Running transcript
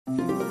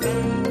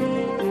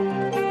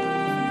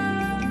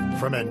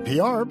From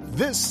NPR,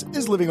 this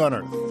is Living on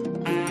Earth.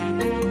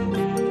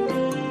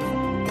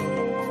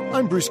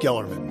 I'm Bruce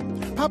Gellerman.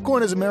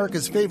 Popcorn is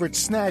America's favorite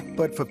snack,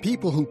 but for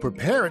people who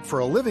prepare it for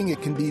a living,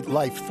 it can be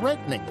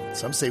life-threatening.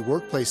 Some say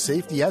workplace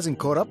safety hasn't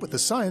caught up with the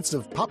science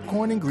of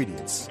popcorn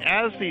ingredients.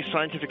 As the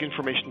scientific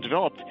information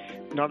developed,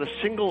 not a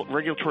single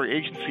regulatory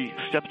agency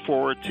stepped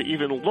forward to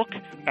even look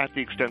at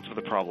the extent of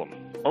the problem.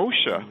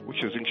 OSHA,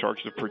 which is in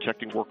charge of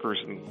protecting workers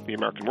in the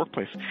American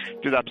workplace,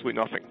 did absolutely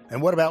nothing.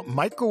 And what about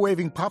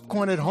microwaving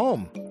popcorn at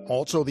home?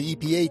 Also, the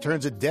EPA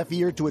turns a deaf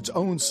ear to its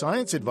own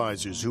science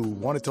advisors who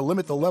wanted to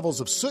limit the levels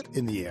of soot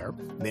in the air.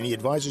 Many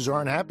advisors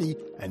aren't happy,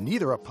 and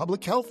neither are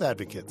public health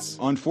advocates.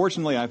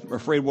 Unfortunately, I'm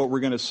afraid what we're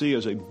going to see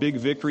is a big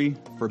victory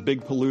for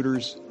big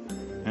polluters,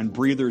 and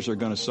breathers are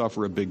going to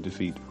suffer a big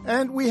defeat.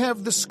 And we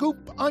have the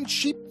scoop on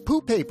sheep poo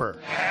paper.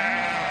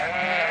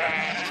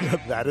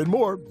 That and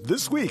more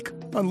this week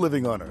on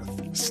Living on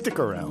Earth. Stick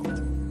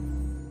around.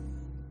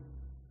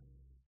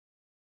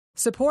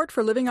 Support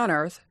for Living on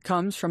Earth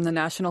comes from the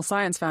National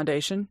Science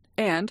Foundation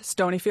and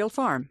Stonyfield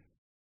Farm.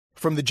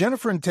 From the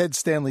Jennifer and Ted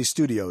Stanley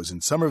Studios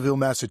in Somerville,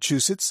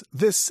 Massachusetts,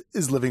 this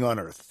is Living on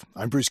Earth.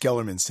 I'm Bruce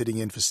Gellerman, sitting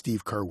in for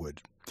Steve Curwood.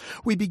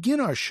 We begin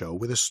our show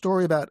with a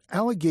story about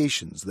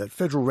allegations that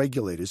federal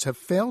regulators have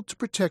failed to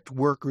protect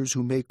workers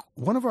who make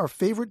one of our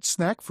favorite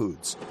snack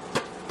foods: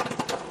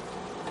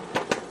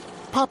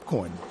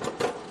 popcorn.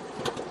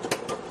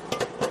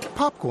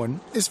 Popcorn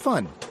is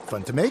fun.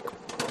 Fun to make,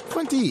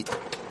 fun to eat.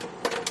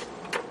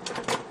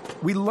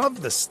 We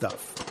love this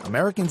stuff.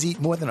 Americans eat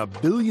more than 1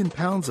 billion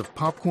pounds of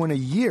popcorn a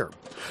year.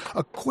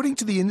 According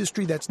to the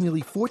industry, that's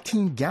nearly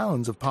 14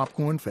 gallons of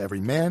popcorn for every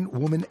man,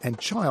 woman, and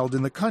child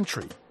in the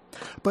country.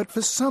 But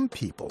for some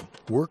people,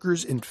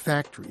 workers in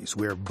factories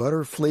where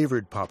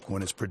butter-flavored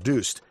popcorn is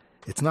produced,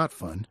 it's not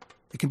fun.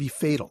 It can be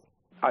fatal.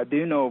 I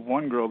do know of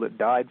one girl that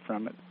died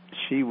from it.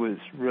 She was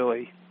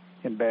really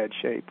in bad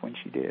shape when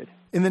she did.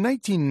 In the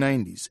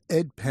 1990s,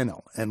 Ed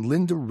Pennell and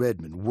Linda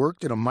Redmond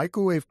worked at a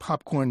microwave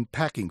popcorn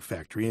packing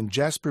factory in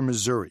Jasper,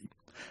 Missouri.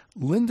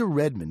 Linda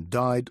Redmond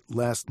died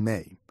last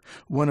May,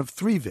 one of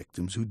 3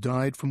 victims who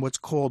died from what's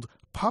called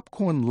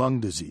popcorn lung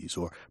disease,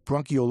 or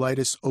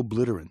bronchiolitis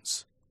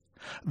obliterans.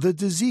 The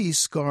disease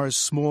scars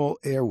small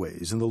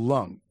airways in the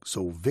lung,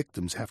 so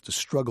victims have to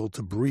struggle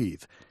to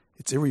breathe.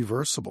 It's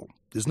irreversible.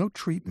 There's no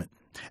treatment.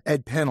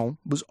 Ed Pennell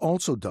was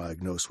also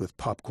diagnosed with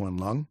popcorn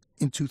lung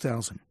in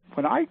 2000.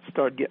 When I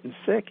started getting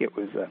sick, it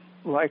was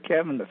like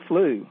having the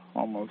flu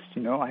almost.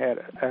 I had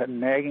a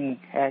nagging,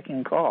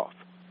 hacking cough,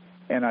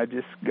 and I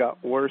just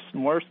got worse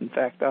and worse. In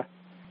fact, I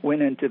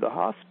went into the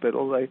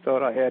hospital. They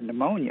thought I had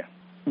pneumonia.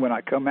 When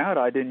I come out,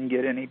 I didn't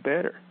get any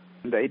better.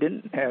 They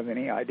didn't have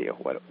any idea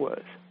what it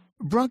was.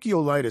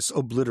 Bronchiolitis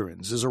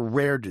obliterans is a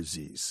rare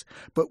disease,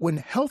 but when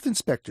health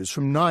inspectors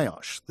from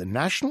NIOSH, the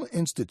National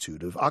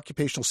Institute of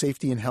Occupational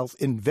Safety and Health,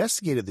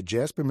 investigated the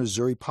Jasper,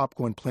 Missouri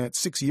popcorn plant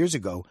 6 years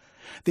ago,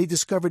 they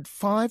discovered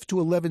 5 to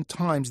 11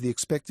 times the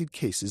expected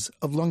cases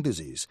of lung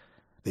disease.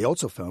 They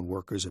also found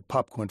workers at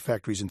popcorn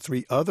factories in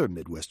 3 other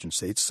Midwestern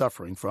states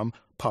suffering from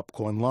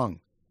popcorn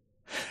lung.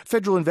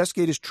 Federal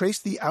investigators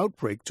traced the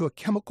outbreak to a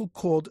chemical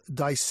called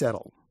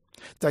diacetyl.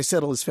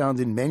 Diacetyl is found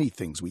in many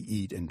things we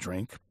eat and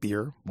drink,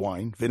 beer,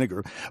 wine,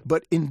 vinegar,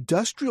 but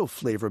industrial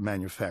flavor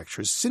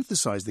manufacturers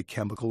synthesize the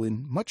chemical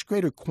in much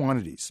greater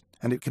quantities,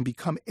 and it can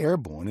become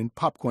airborne in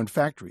popcorn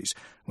factories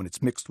when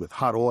it's mixed with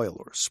hot oil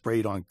or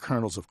sprayed on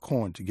kernels of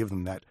corn to give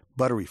them that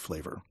buttery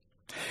flavor.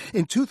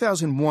 In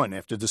 2001,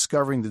 after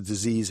discovering the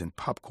disease in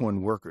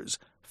popcorn workers,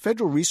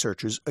 federal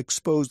researchers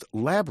exposed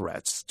lab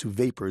rats to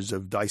vapors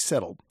of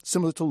diacetyl,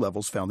 similar to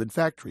levels found in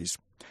factories.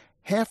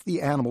 Half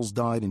the animals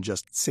died in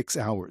just 6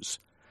 hours.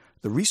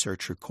 The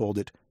researcher called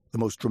it the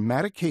most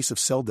dramatic case of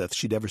cell death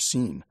she'd ever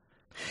seen.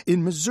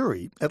 In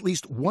Missouri, at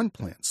least one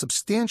plant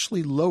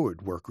substantially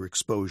lowered worker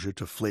exposure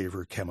to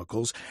flavor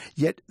chemicals,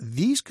 yet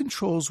these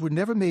controls were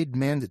never made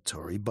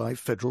mandatory by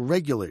federal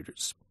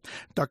regulators.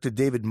 Dr.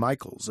 David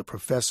Michaels, a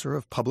professor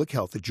of public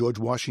health at George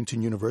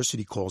Washington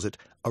University, calls it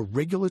a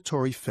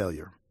regulatory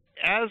failure.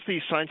 As the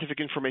scientific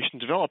information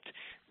developed,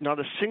 not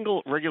a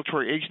single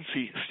regulatory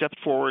agency stepped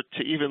forward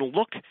to even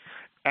look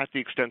at the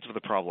extent of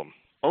the problem.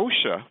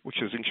 OSHA,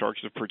 which is in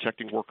charge of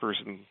protecting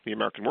workers in the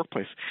American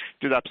workplace,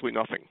 did absolutely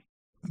nothing.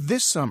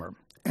 This summer,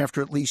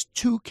 after at least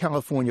 2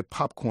 California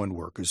popcorn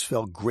workers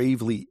fell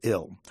gravely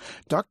ill,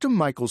 Dr.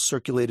 Michaels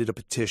circulated a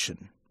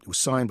petition. It was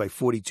signed by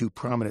 42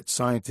 prominent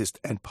scientists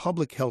and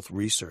public health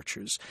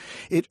researchers.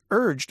 It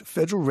urged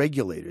federal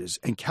regulators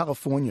and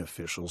California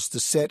officials to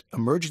set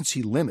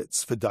emergency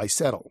limits for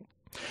diacetyl.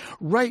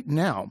 Right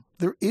now,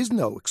 there is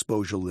no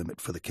exposure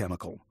limit for the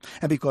chemical,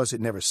 and because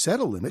it never set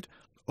a limit,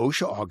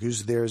 OSHA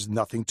argues there's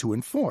nothing to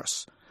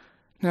enforce.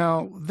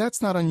 Now,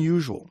 that's not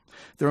unusual.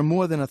 There are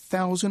more than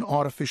 1,000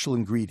 artificial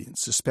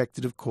ingredients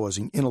suspected of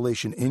causing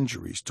inhalation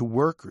injuries to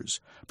workers,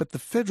 but the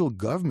federal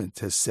government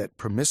has set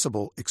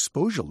permissible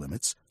exposure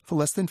limits for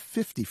less than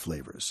 50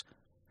 flavors.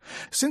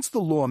 Since the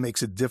law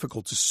makes it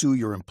difficult to sue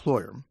your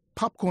employer,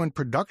 popcorn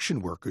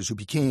production workers who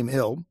became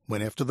ill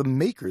went after the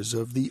makers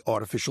of the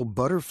artificial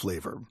butter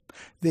flavor.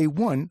 They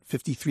won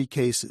 53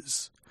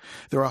 cases.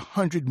 There are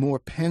 100 more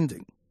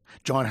pending.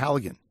 John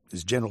Halligan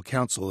is general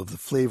counsel of the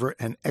Flavor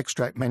and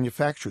Extract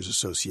Manufacturers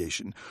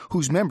Association,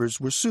 whose members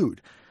were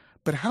sued.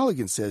 But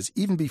Halligan says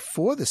even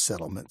before the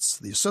settlements,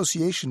 the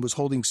association was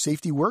holding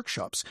safety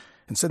workshops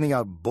and sending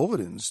out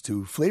bulletins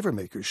to flavor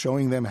makers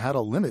showing them how to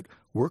limit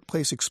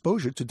workplace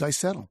exposure to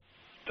diacetyl.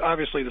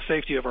 Obviously, the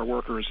safety of our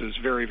workers is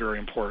very, very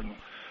important.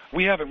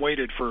 We haven't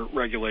waited for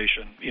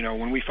regulation.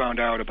 When we found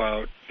out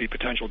about the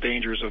potential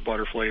dangers of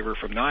butter flavor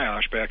from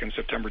NIOSH back in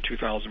September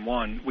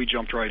 2001, we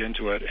jumped right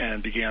into it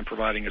and began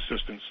providing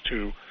assistance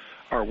to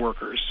our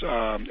workers.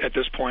 At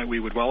this point, we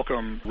would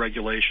welcome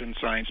regulation,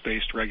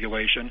 science-based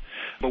regulation,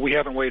 but we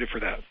haven't waited for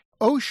that.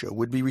 OSHA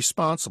would be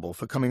responsible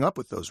for coming up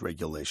with those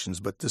regulations,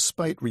 but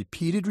despite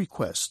repeated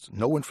requests,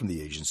 no one from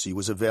the agency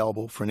was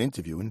available for an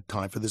interview in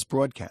time for this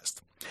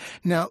broadcast.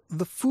 Now,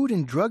 the Food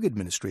and Drug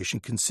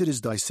Administration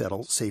considers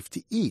diacetyl safe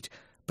to eat,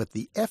 but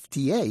the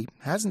FDA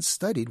hasn't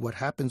studied what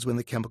happens when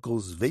the chemical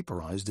is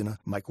vaporized in a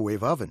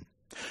microwave oven.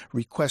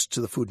 Requests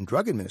to the Food and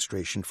Drug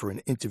Administration for an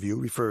interview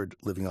referred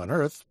Living on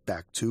Earth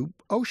back to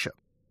OSHA.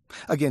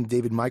 Again,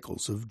 David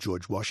Michaels of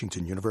George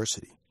Washington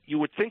University. You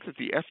would think that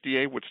the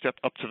FDA would step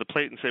up to the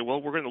plate and say, well,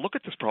 we're going to look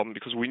at this problem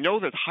because we know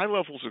that high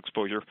levels of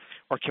exposure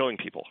are killing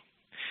people.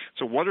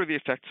 So what are the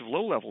effects of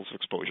low levels of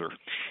exposure?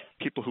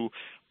 People who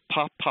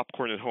pop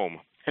popcorn at home.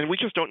 And we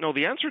just don't know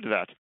the answer to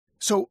that.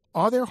 So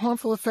are there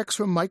harmful effects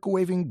from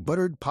microwaving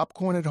buttered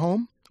popcorn at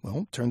home?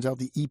 Well, turns out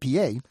the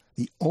EPA,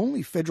 the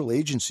only federal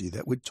agency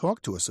that would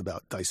talk to us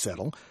about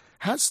diacetyl,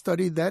 has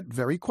studied that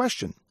very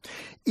question.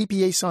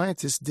 EPA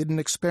scientists did an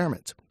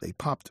experiment. They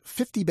popped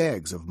 50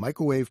 bags of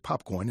microwave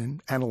popcorn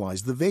and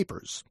analyzed the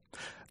vapors.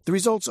 The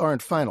results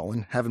aren't final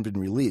and haven't been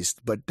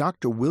released, but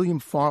Dr. William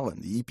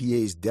Farland, the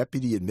EPA's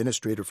Deputy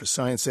Administrator for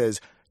Science, says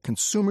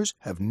consumers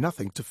have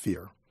nothing to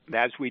fear.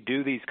 As we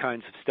do these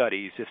kinds of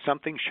studies, if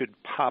something should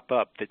pop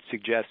up that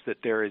suggests that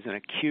there is an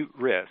acute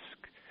risk,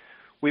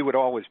 we would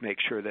always make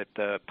sure that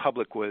the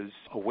public was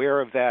aware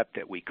of that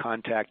we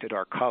contacted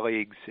our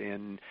colleagues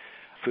in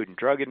Food and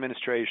Drug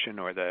Administration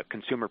or the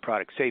Consumer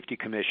Product Safety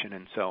Commission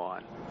and so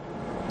on.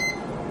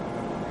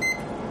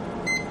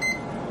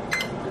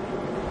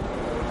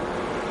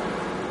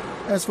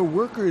 As for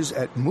workers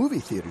at movie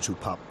theaters who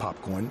pop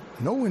popcorn,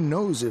 no one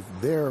knows if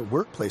their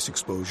workplace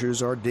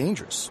exposures are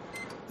dangerous.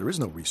 There is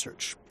no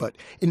research, but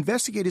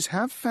investigators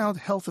have found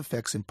health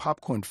effects in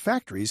popcorn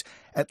factories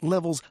at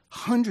levels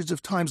hundreds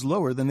of times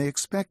lower than they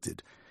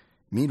expected.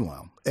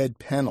 Meanwhile, Ed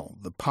Pennell,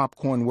 the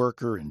popcorn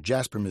worker in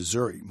Jasper,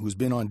 Missouri, who's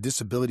been on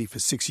disability for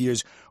 6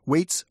 years,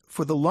 waits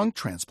for the lung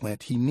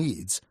transplant he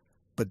needs,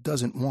 but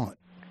doesn't want.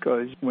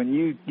 Because when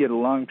you get a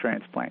lung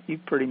transplant,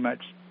 you've pretty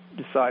much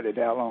decided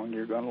how long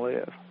you're going to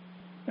live.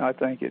 I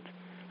think it's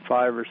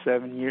 5 or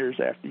 7 years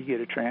after you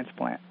get a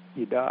transplant,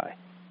 you die.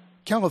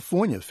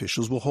 California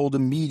officials will hold a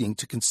meeting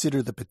to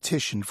consider the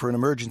petition for an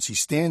emergency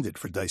standard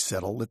for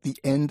diacetyl at the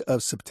end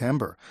of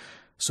September.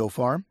 So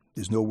far,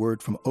 there's no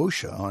word from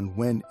OSHA on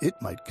when it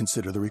might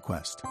consider the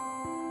request.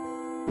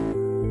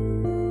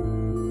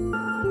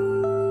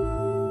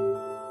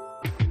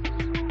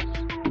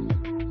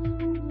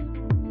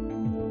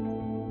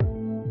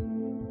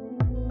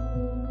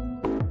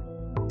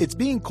 It's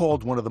being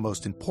called one of the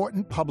most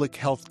important public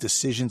health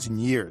decisions in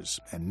years,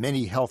 and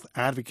many health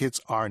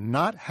advocates are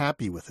not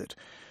happy with it.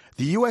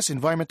 The U.S.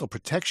 Environmental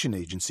Protection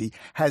Agency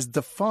has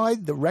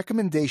defied the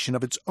recommendation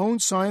of its own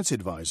science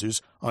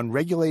advisors on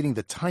regulating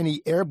the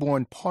tiny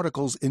airborne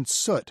particles in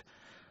soot.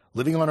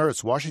 Living on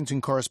Earth's Washington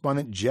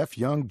correspondent Jeff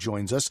Young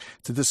joins us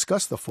to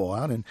discuss the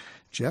fallout. And,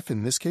 Jeff,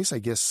 in this case, I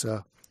guess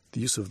the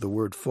use of the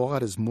word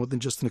fallout is more than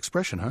just an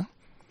expression, huh?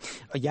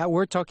 Yeah,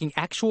 we're talking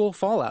actual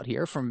fallout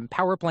here from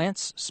power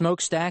plants,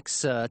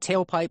 smokestacks,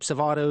 tailpipes of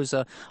autos,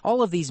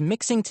 all of these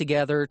mixing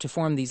together to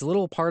form these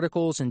little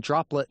particles and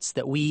droplets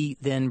that we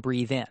then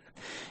breathe in.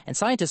 And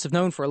scientists have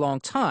known for a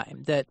long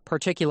time that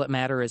particulate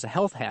matter is a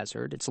health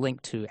hazard. It's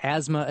linked to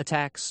asthma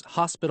attacks,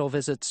 hospital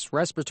visits,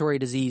 respiratory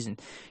disease,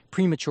 and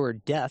premature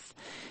death.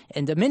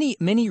 And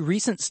many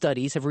recent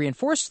studies have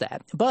reinforced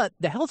that, but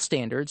the health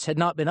standards had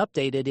not been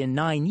updated in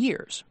 9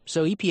 years.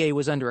 So EPA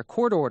was under a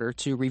court order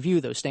to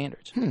review those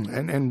standards.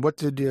 And what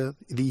did the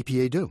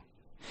EPA do?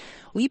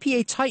 Well,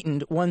 EPA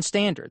tightened one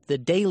standard, the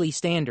daily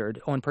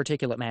standard on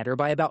particulate matter,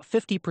 by about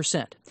 50%.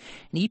 And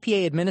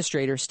EPA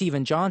Administrator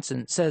Stephen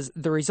Johnson says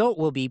the result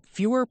will be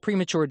fewer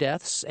premature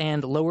deaths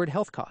and lowered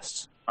health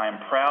costs. I am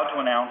proud to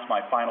announce my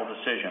final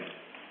decision.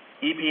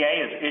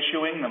 EPA is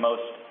issuing the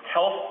most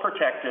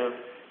health-protective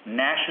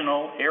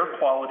national air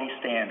quality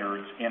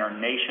standards in our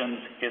nation's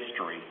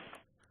history.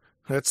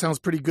 That sounds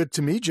pretty good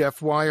to me,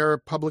 Jeff. Why are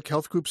public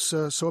health groups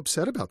so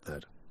upset about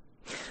that?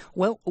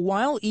 Well,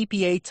 while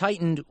EPA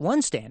tightened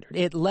one standard,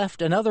 it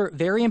left another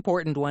very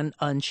important one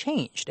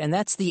unchanged, and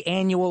that's the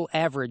annual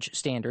average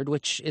standard,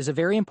 which is a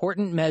very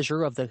important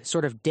measure of the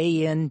sort of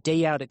day-in,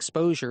 day-out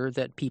exposure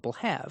that people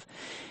have.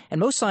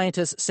 And most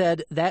scientists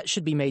said that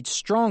should be made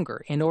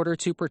stronger in order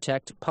to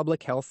protect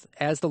public health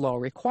as the law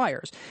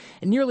requires.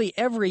 And nearly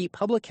every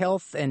public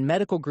health and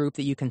medical group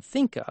that you can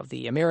think of,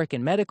 the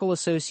American Medical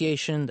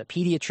Association, the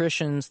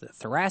pediatricians, the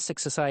Thoracic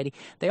Society,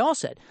 they all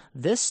said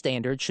this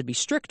standard should be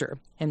stricter,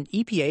 and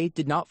EPA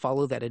did not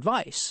follow that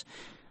advice.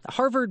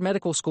 Harvard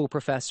Medical School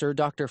professor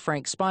Dr.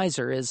 Frank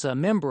Spicer is a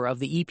member of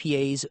the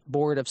EPA's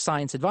Board of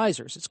Science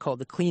Advisors. It's called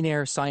the Clean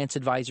Air Science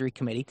Advisory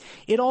Committee.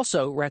 It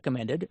also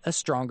recommended a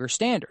stronger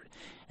standard.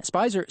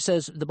 Spicer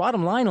says the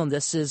bottom line on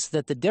this is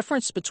that the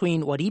difference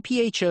between what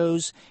EPA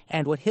chose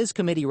and what his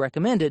committee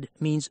recommended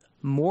means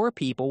more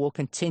people will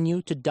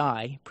continue to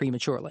die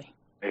prematurely.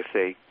 If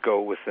they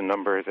go with the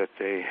number that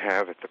they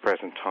have at the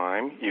present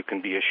time, you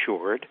can be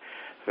assured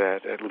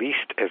that at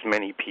least as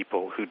many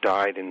people who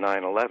died in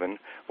 9/11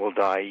 will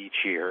die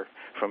each year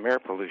from air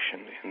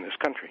pollution in this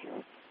country.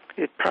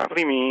 It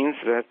probably means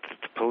that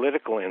the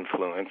political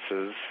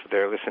influences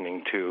they're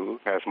listening to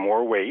has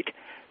more weight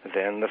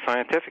than the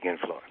scientific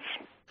influence.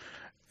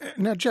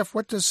 Now, Jeff,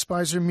 what does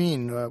Spicer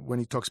mean when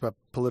he talks about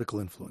political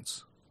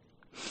influence?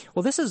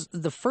 Well, this is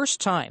the first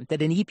time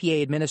that an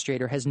EPA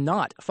administrator has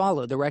not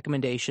followed the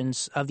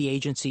recommendations of the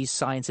agency's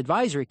Science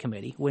Advisory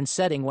Committee when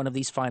setting one of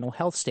these final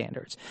health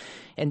standards.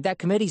 And that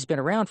committee's been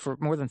around for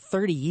more than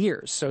 30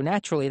 years, so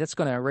naturally that's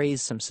going to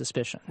raise some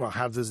suspicion. Well,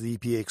 how does the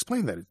EPA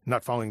explain that,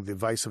 not following the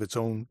advice of its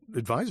own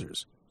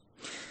advisors?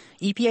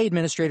 EPA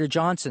Administrator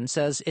Johnson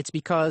says it's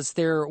because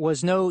there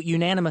was no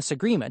unanimous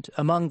agreement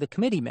among the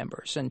committee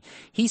members. And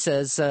he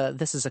says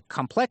this is a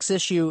complex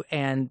issue,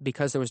 and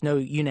because there was no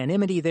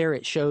unanimity there,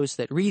 it shows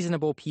that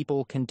reasonable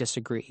people can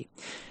disagree.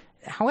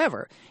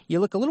 However, you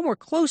look a little more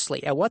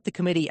closely at what the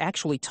committee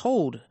actually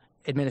told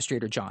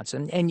Administrator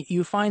Johnson, and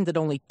you find that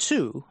only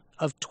 2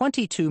 of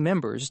 22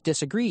 members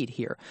disagreed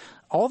here.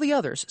 All the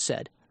others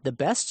said the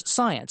best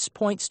science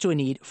points to a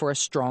need for a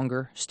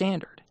stronger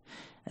standard.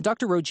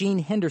 Dr.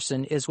 Rogine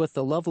Henderson is with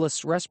the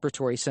Lovelace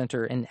Respiratory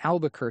Center in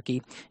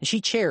Albuquerque, and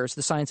she chairs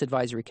the Science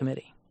Advisory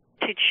Committee.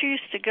 To choose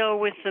to go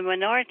with the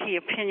minority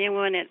opinion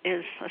when it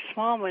is a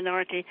small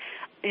minority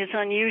is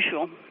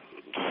unusual.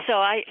 So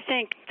I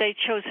think they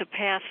chose a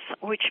path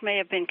which may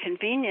have been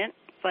convenient,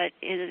 but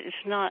it is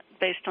not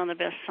based on the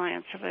best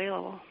science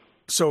available.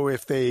 So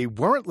if they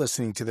weren't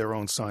listening to their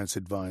own science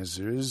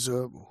advisors,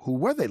 who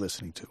were they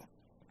listening to?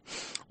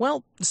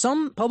 Well,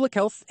 some public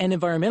health and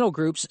environmental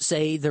groups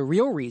say the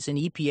real reason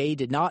EPA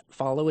did not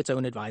follow its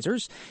own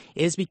advisors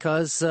is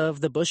because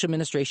of the Bush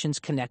administration's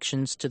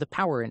connections to the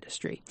power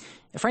industry.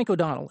 Frank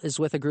O'Donnell is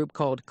with a group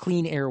called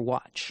Clean Air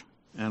Watch.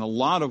 And a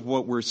lot of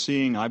what we're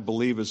seeing, I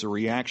believe, is a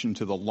reaction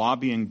to the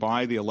lobbying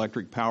by the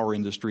electric power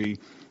industry,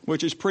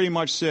 which has pretty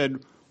much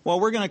said,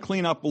 well, we're going to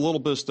clean up a little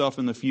bit of stuff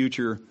in the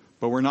future,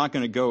 but we're not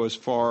going to go as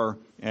far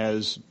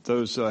as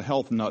those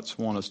health nuts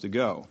want us to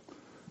go.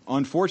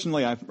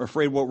 Unfortunately, I'm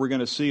afraid what we're going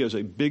to see is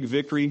a big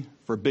victory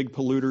for big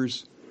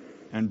polluters,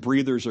 and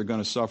breathers are going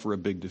to suffer a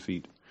big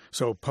defeat.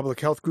 So public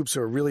health groups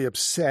are really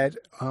upset.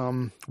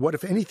 What,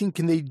 if anything,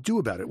 can they do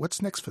about it?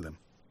 What's next for them?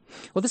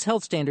 Well, this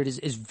health standard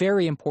is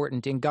very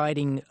important in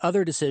guiding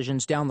other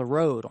decisions down the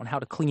road on how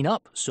to clean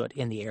up soot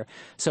in the air.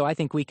 So I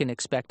think we can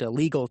expect a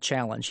legal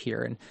challenge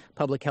here. And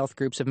public health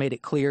groups have made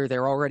it clear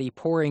they're already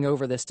poring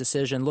over this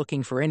decision,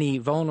 looking for any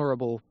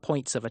vulnerable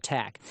points of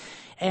attack.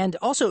 And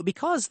also,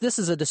 because this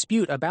is a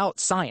dispute about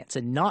science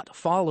and not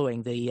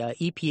following the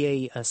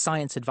EPA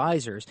science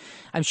advisors,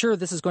 I'm sure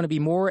this is going to be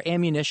more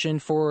ammunition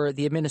for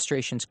the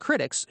administration's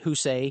critics who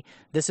say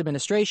this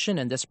administration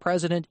and this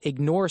president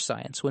ignore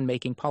science when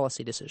making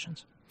policy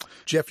decisions.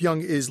 Jeff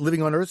Young is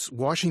Living on Earth's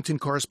Washington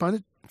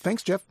correspondent.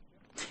 Thanks, Jeff.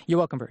 You're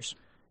welcome, Bruce.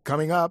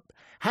 Coming up,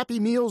 Happy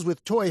Meals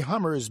with toy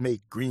Hummers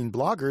make green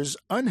bloggers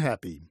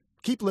unhappy.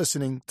 Keep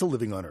listening to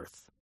Living on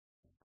Earth.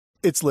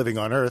 It's Living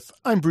on Earth.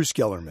 I'm Bruce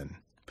Gellerman.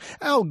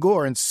 Al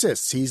Gore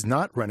insists he's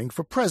not running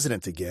for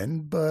president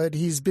again, but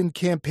he's been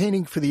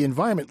campaigning for the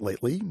environment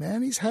lately,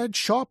 and he's had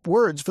sharp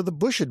words for the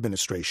Bush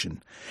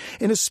administration.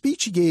 In a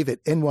speech he gave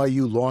at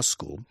NYU Law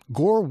School,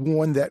 Gore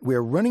warned that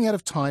we're running out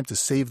of time to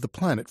save the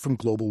planet from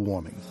global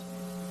warming.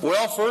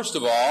 Well, first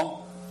of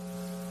all,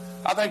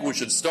 I think we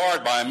should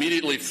start by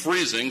immediately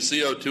freezing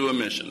CO2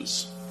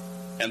 emissions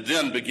and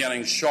then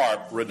beginning sharp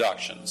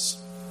reductions.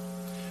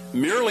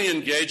 Merely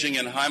engaging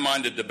in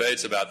high-minded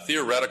debates about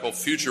theoretical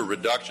future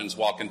reductions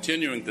while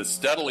continuing to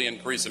steadily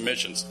increase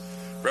emissions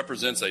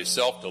represents a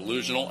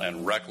self-delusional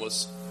and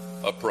reckless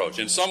approach.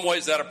 In some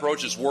ways, that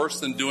approach is worse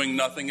than doing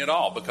nothing at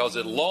all because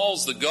it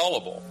lulls the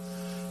gullible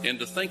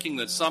into thinking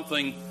that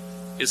something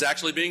is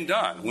actually being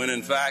done, when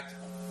in fact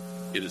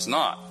it is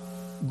not.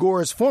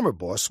 Gore's former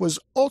boss was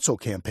also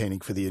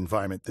campaigning for the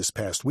environment this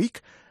past week.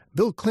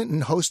 Bill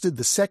Clinton hosted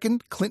the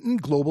second Clinton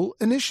Global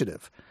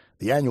Initiative.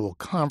 The annual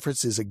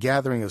conference is a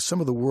gathering of some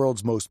of the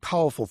world's most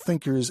powerful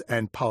thinkers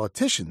and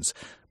politicians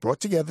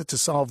brought together to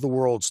solve the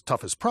world's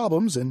toughest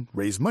problems and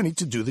raise money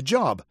to do the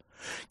job.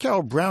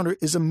 Carol Browner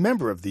is a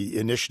member of the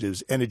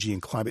initiative's Energy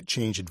and Climate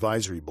Change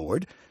Advisory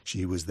Board.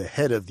 She was the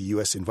head of the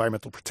U.S.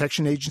 Environmental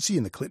Protection Agency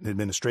in the Clinton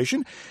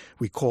administration.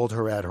 We called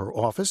her at her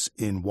office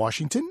in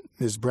Washington.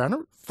 Ms. Browner,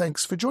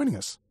 thanks for joining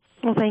us.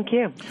 Well, thank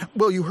you.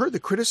 Well, you heard the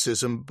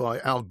criticism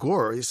by Al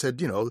Gore. He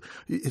said,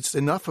 it's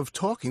enough of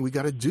talking. We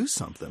got to do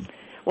something.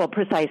 Well,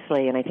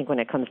 precisely, and I think when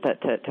it comes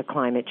to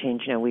climate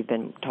change, we've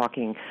been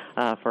talking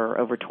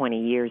for over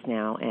 20 years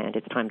now, and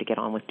it's time to get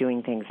on with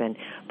doing things. And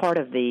part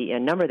of a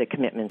number of the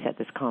commitments at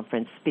this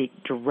conference speak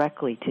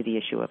directly to the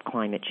issue of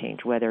climate change,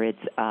 whether it's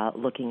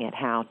looking at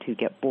how to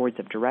get boards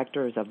of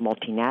directors of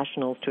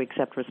multinationals to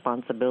accept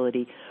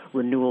responsibility,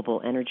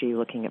 renewable energy,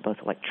 looking at both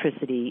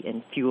electricity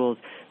and fuels,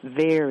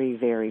 very,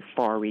 very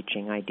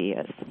far-reaching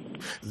ideas.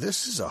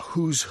 This is a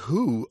who's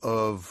who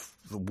of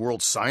the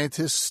world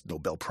scientists,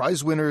 Nobel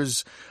Prize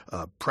winners,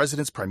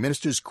 presidents, prime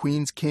ministers,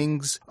 queens,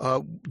 kings.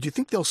 Do you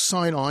think they'll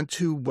sign on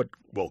to what,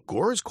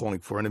 Gore is calling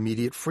for, an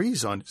immediate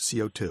freeze on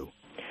CO2?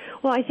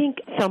 Well, I think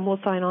some will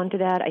sign on to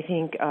that. I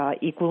think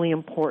equally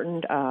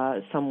important,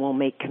 some will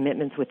make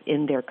commitments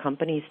within their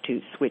companies to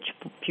switch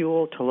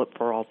fuel, to look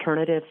for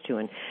alternatives, to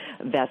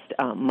invest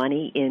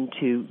money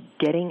into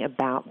getting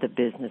about the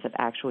business of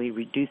actually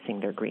reducing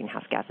their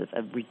greenhouse gases,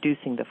 of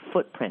reducing the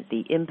footprint,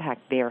 the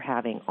impact they're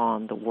having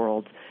on the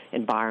world's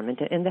environment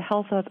and the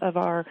health of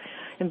our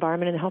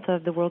environment and the health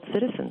of the world's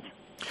citizens.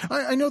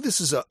 I know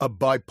this is a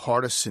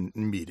bipartisan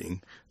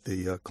meeting,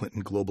 the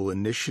Clinton Global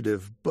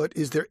Initiative, but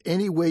is there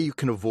any way you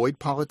can avoid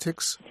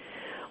politics?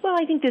 Well,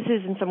 I think this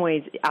is in some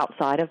ways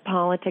outside of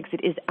politics.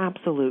 It is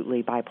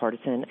absolutely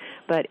bipartisan,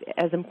 but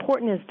as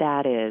important as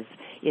that is,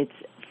 it's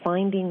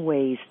finding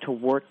ways to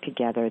work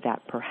together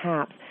that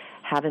perhaps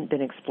haven't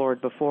been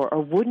explored before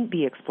or wouldn't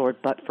be explored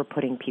but for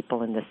putting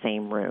people in the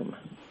same room.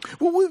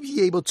 Will we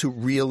be able to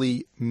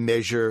really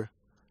measure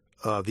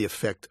the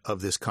effect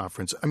of this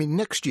conference? I mean,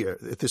 next year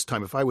at this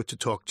time, if I were to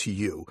talk to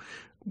you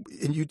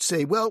and you'd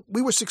say, well,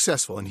 we were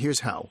successful and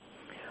here's how.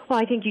 Well,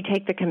 I think you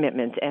take the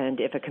commitment, and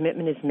if a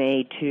commitment is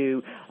made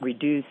to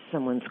reduce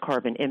someone's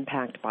carbon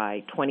impact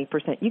by 20%,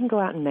 you can go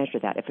out and measure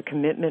that. If a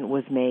commitment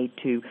was made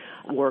to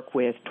work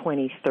with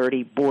 20,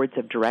 30 boards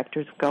of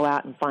directors, go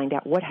out and find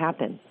out what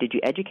happened. Did you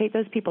educate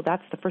those people?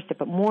 That's the first step.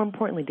 But more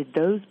importantly, did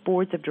those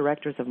boards of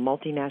directors of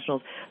multinationals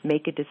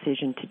make a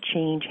decision to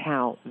change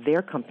how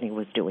their company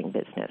was doing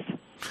business?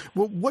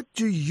 Well, what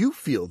do you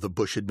feel the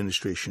Bush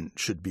administration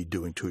should be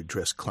doing to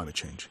address climate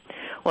change?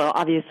 Well,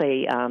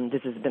 obviously,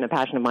 this has been a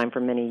passion of mine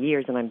for many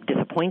years, and I'm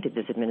disappointed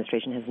this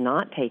administration has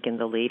not taken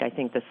the lead. I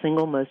think the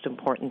single most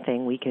important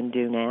thing we can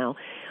do now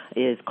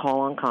is call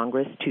on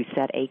Congress to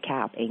set a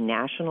cap, a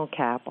national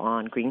cap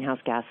on greenhouse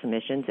gas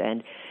emissions,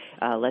 and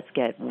let's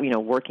get,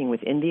 working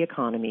within the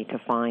economy to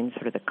find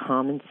sort of the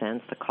common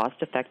sense, the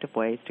cost-effective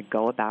ways to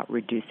go about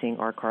reducing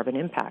our carbon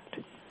impact.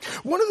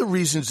 One of the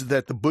reasons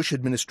that the Bush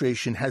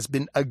administration has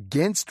been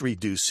against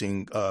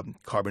reducing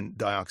carbon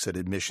dioxide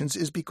emissions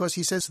is because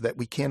he says that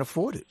we can't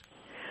afford it.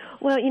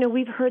 Well,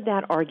 we've heard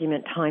that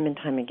argument time and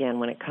time again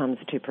when it comes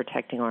to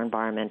protecting our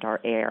environment, our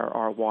air,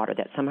 our water,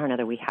 that somehow or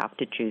another we have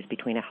to choose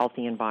between a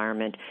healthy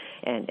environment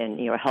and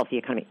a healthy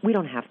economy. We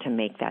don't have to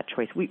make that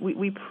choice.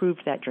 We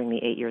proved that during the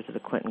 8 years of the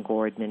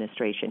Clinton-Gore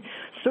administration.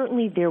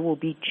 Certainly there will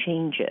be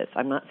changes.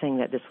 I'm not saying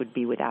that this would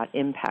be without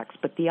impacts,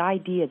 but the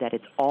idea that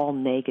it's all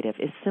negative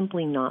is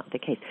simply not the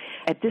case.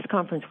 At this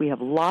conference, we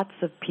have lots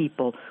of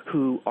people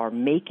who are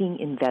making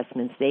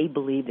investments. They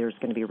believe there's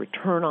going to be a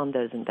return on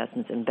those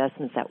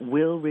investments that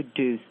will reduce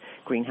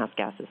greenhouse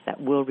gases,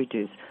 that will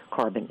reduce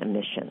carbon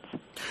emissions.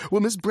 Well,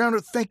 Ms. Browner,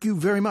 thank you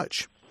very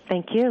much.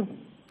 Thank you.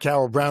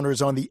 Carol Browner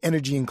is on the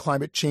Energy and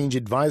Climate Change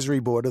Advisory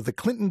Board of the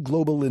Clinton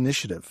Global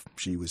Initiative.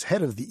 She was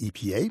head of the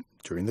EPA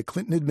during the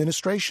Clinton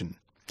administration.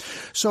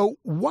 So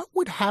what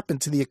would happen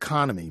to the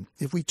economy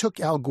if we took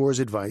Al Gore's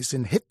advice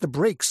and hit the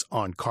brakes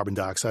on carbon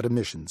dioxide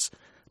emissions?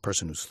 A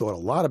person who's thought a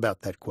lot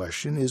about that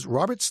question is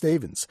Robert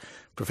Stavins.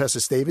 Professor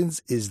Stavins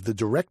is the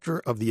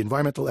director of the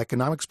Environmental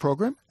Economics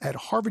program at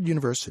Harvard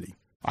University.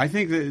 I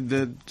think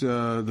that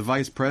the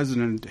vice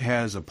president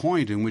has a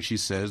point in which he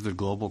says that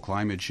global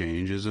climate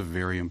change is a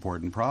very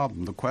important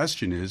problem. The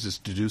question is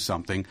to do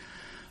something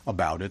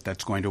about it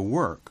that's going to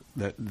work,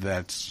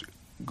 that's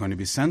going to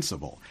be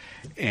sensible.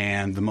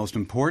 And the most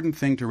important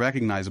thing to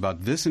recognize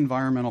about this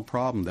environmental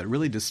problem that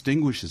really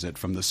distinguishes it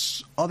from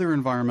the other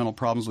environmental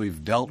problems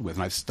we've dealt with,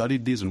 and I've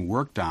studied these and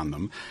worked on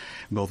them,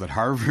 both at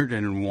Harvard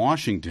and in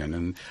Washington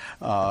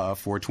and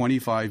for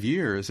 25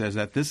 years, is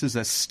that this is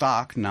a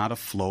stock, not a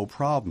flow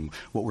problem.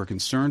 What we're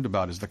concerned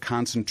about is the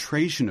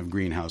concentration of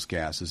greenhouse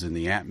gases in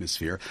the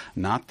atmosphere,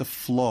 not the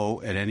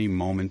flow at any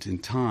moment in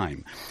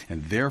time.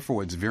 And therefore,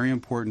 what's very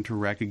important to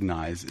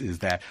recognize is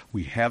that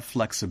we have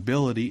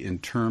flexibility in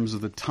terms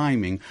of the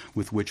timing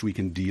with which we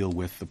can deal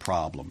with the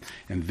problem.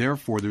 And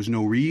therefore, there's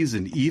no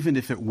reason, even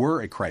if it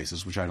were a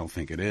crisis, which I don't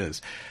think it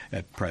is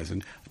at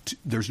present,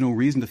 there's no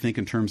reason to think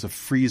in terms of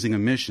freezing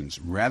emissions.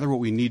 Rather, what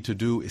we need to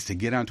do is to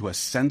get onto a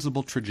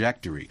sensible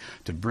trajectory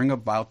to bring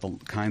about the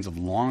kinds of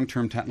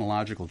long-term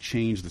technological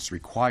change that's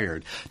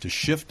required to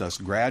shift us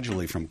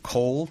gradually from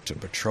coal to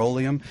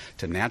petroleum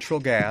to natural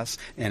gas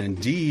and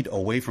indeed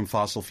away from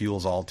fossil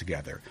fuels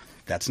altogether.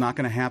 That's not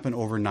going to happen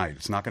overnight.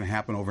 It's not going to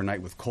happen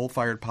overnight with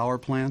coal-fired power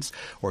plants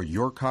or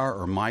your car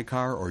or my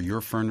car or your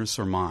furnace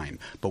or mine.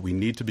 But we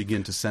need to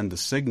begin to send the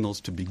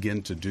signals to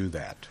begin to do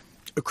that.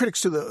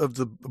 Critics of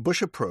the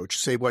Bush approach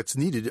say what's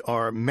needed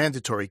are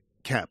mandatory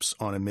caps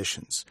on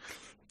emissions.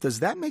 Does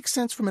that make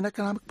sense from an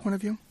economic point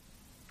of view?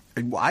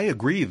 I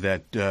agree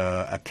that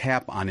a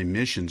cap on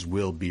emissions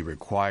will be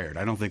required.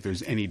 I don't think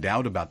there's any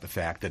doubt about the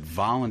fact that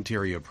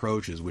voluntary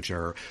approaches, which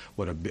are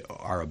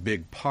a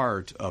big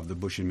part of the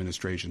Bush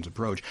administration's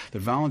approach, that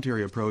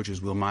voluntary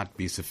approaches will not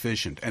be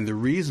sufficient. And the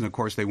reason, of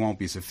course, they won't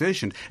be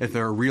sufficient if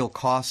there are real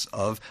costs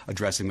of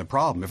addressing the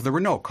problem. If there were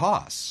no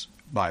costs,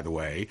 by the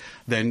way,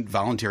 then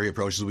voluntary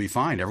approaches will be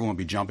fine. Everyone will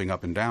be jumping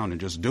up and down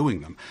and just doing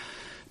them.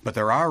 But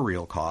there are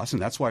real costs,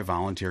 and that's why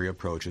voluntary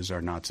approaches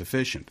are not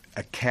sufficient.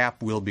 A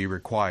cap will be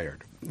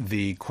required.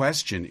 The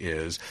question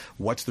is,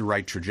 what's the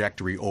right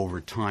trajectory over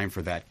time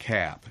for that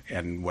cap?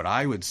 And what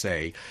I would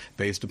say,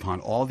 based upon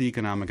all the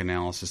economic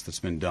analysis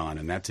that's been done,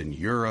 and that's in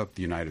Europe,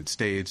 the United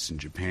States, in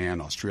Japan,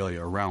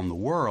 Australia, around the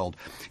world,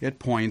 it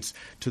points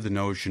to the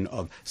notion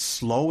of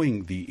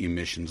slowing the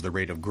emissions, the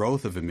rate of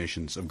growth of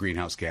emissions of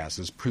greenhouse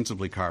gases,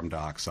 principally carbon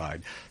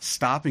dioxide,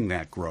 stopping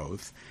that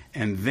growth,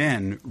 and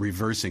then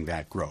reversing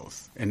that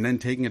growth, and then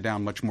taking it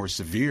down much more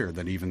severe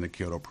than even the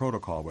Kyoto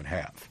Protocol would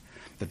have.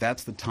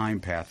 That's the time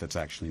path that's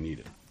actually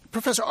needed.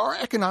 Professor, are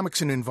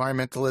economics and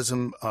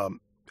environmentalism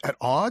at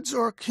odds,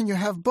 or can you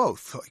have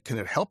both? Can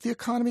it help the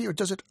economy, or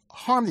does it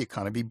harm the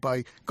economy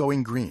by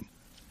going green?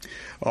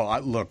 Oh,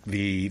 look,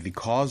 the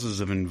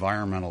causes of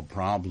environmental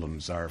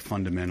problems are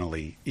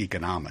fundamentally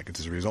economic. It's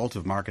as a result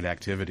of market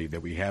activity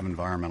that we have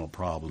environmental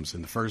problems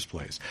in the first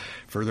place.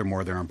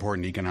 Furthermore, there are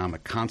important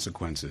economic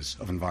consequences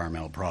of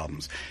environmental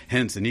problems.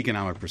 Hence, an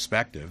economic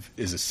perspective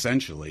is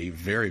essentially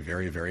very,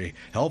 very, very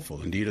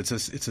helpful. Indeed, it's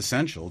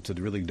essential to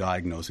really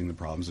diagnosing the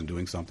problems and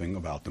doing something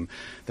about them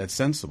that's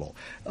sensible.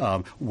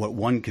 What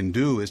one can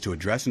do is to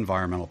address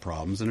environmental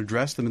problems and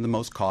address them in the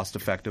most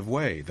cost-effective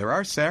way. There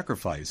are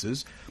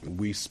sacrifices.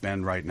 We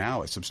spend right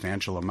now a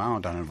substantial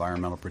amount on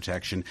environmental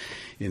protection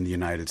in the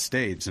United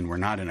States, and we're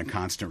not in a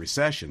constant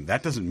recession.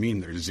 That doesn't mean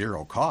there's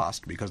zero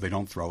cost, because they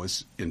don't throw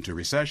us into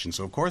recession.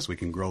 So, of course, we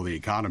can grow the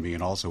economy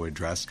and also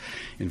address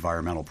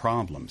environmental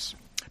problems.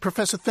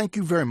 Professor, thank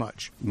you very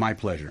much. My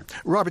pleasure.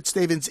 Robert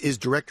Stavins is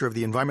director of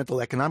the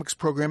Environmental Economics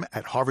Program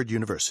at Harvard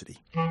University.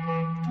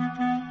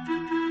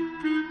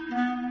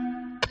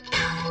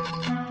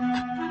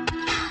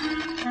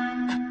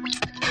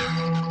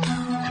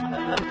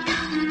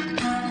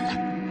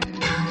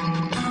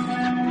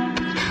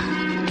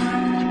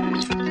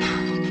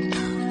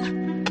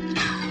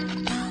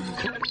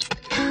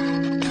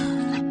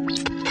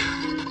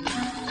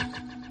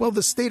 Well,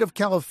 the state of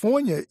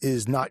California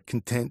is not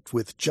content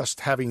with just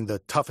having the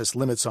toughest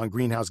limits on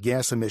greenhouse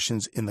gas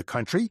emissions in the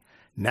country.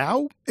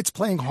 Now it's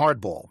playing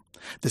hardball.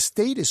 The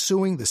state is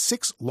suing the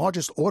 6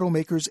 largest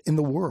automakers in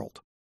the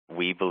world.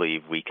 We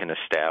believe we can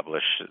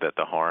establish that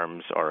the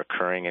harms are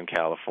occurring in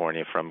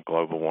California from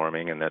global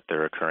warming and that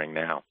they're occurring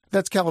now.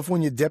 That's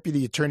California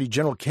Deputy Attorney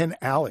General Ken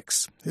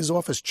Alex. His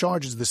office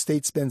charges the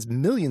state spends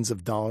millions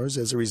of dollars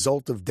as a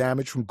result of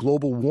damage from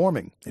global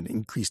warming and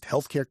increased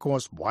healthcare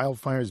costs,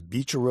 wildfires,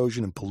 beach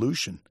erosion, and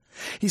pollution.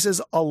 He says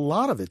a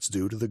lot of it's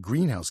due to the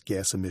greenhouse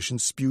gas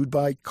emissions spewed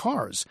by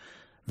cars.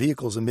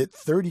 Vehicles emit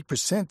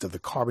 30% of the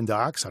carbon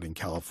dioxide in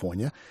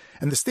California,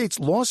 and the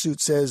state's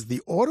lawsuit says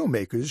the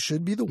automakers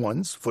should be the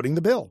ones footing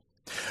the bill.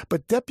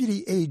 But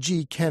Deputy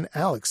AG Ken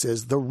Alex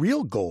says the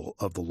real goal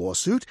of the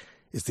lawsuit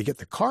is to get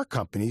the car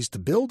companies to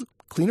build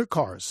cleaner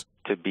cars.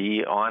 To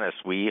be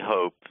honest, we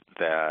hope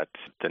that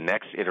the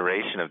next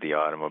iteration of the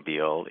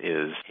automobile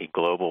is a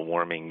global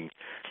warming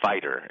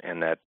fighter,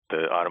 and that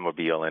the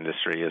automobile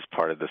industry is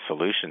part of the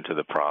solution to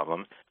the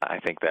problem. I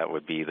think that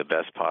would be the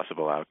best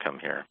possible outcome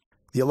here.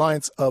 The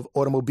Alliance of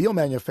Automobile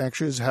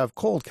Manufacturers have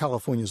called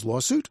California's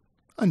lawsuit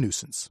a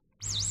nuisance.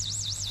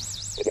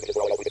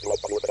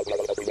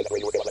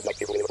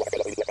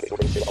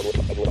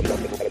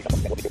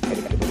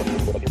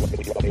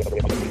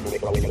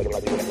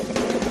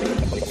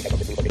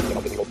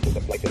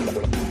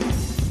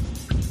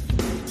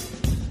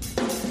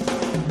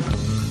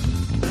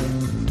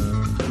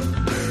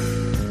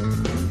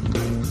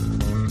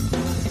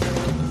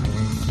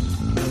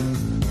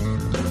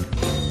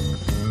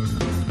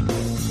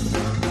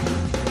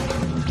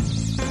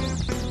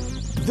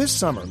 This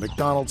summer,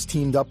 McDonald's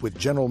teamed up with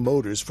General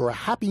Motors for a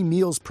Happy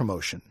Meals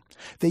promotion.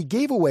 They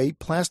gave away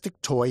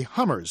plastic toy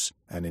Hummers,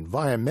 and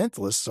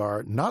environmentalists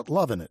are not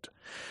loving it.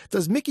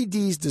 Does Mickey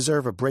D's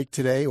deserve a break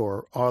today,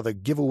 or are the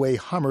giveaway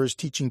Hummers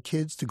teaching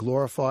kids to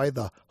glorify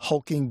the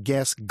hulking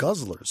gas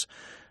guzzlers?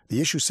 The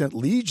issue sent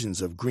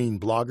legions of green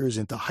bloggers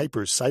into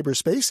hyper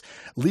cyberspace.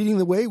 Leading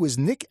the way was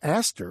Nick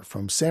Astor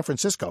from San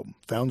Francisco,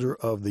 founder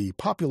of the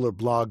popular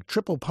blog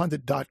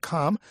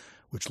TriplePundit.com,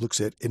 which looks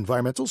at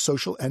environmental,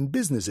 social, and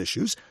business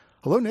issues.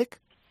 Hello, Nick.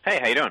 Hey,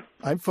 how you doing?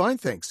 I'm fine,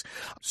 thanks.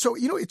 So,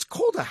 it's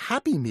called a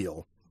Happy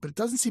Meal, but it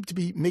doesn't seem to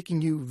be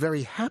making you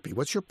very happy.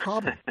 What's your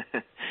problem?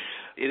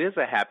 It is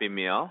a Happy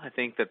Meal. I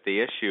think that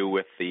the issue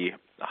with the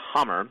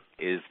Hummer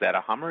is that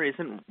a Hummer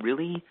isn't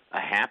really a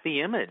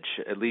happy image,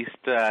 at least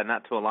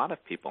not to a lot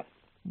of people.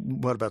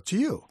 What about to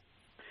you?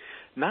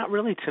 Not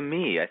really to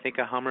me. I think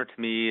a Hummer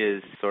to me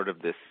is sort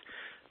of this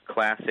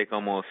classic,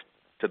 almost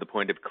to the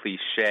point of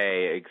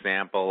cliche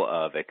example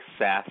of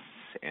excess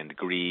and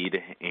greed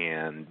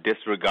and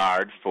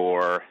disregard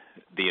for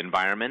the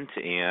environment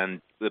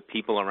and the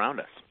people around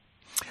us.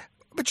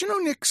 But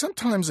Nick,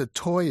 sometimes a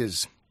toy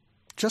is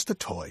just a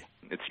toy.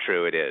 It's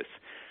true, it is.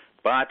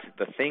 But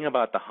the thing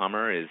about the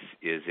Hummer is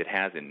it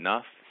has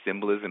enough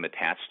symbolism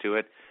attached to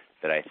it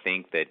that I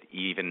think that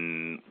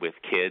even with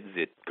kids,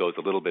 it goes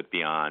a little bit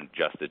beyond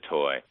just a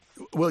toy.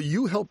 Well,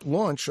 you helped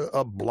launch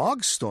a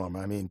blog storm.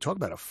 I mean, talk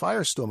about a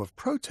firestorm of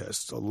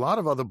protests. A lot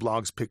of other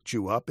blogs picked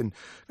you up, and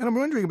I'm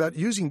wondering about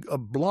using a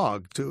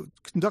blog to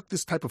conduct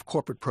this type of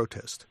corporate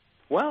protest.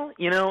 Well,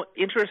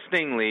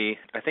 interestingly,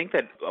 I think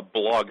that a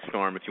blog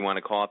storm, if you want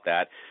to call it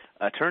that,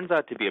 turns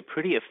out to be a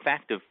pretty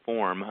effective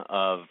form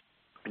of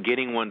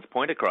getting one's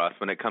point across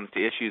when it comes to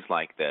issues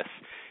like this.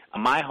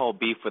 My whole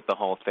beef with the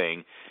whole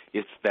thing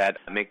is that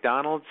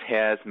McDonald's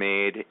has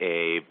made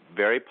a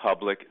very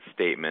public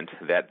statement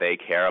that they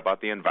care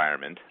about the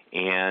environment,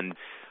 and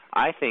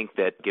I think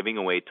that giving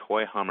away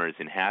toy Hummers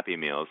in Happy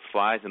Meals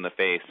flies in the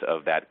face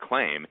of that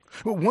claim.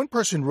 Well, one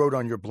person wrote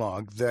on your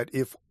blog that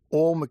if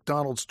all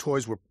McDonald's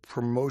toys were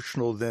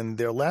promotional, then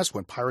their last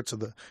one, Pirates of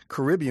the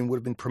Caribbean, would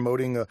have been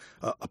promoting a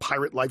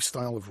pirate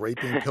lifestyle of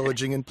raping,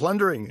 pillaging, and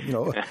plundering.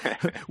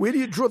 Where do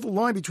you draw the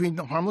line between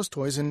harmless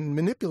toys and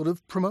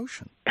manipulative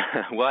promotion?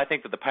 Well, I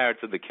think that the Pirates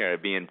of the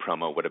Caribbean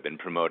promo would have been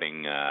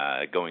promoting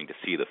going to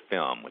see the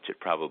film, which it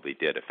probably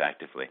did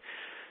effectively.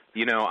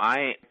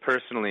 I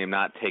personally am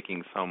not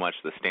taking so much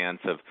the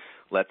stance of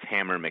let's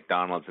hammer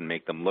McDonald's and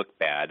make them look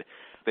bad.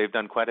 They've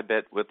done quite a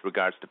bit with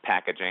regards to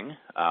packaging.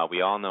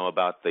 We all know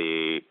about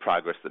the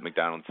progress that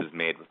McDonald's has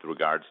made with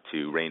regards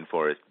to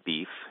rainforest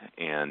beef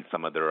and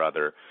some of their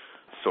other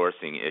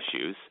sourcing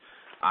issues.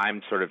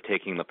 I'm sort of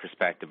taking the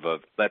perspective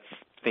of let's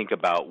think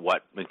about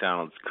what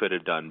McDonald's could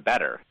have done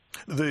better.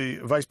 The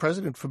vice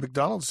president for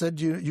McDonald's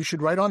said you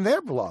should write on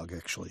their blog,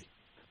 actually.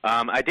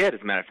 I did, as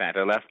a matter of fact.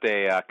 I left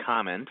a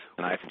comment,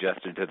 and I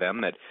suggested to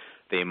them that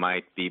they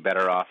might be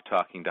better off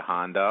talking to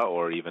Honda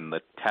or even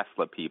the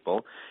Tesla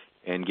people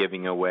and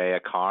giving away a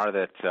car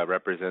that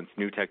represents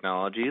new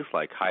technologies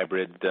like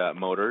hybrid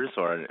motors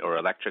or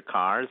electric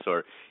cars,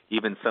 or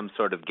even some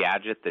sort of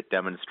gadget that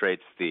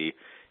demonstrates the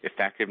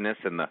effectiveness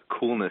and the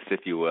coolness,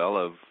 if you will,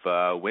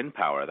 of wind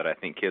power that I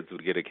think kids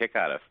would get a kick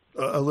out of.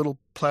 A little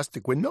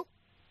plastic windmill?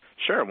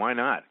 Sure, why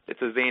not?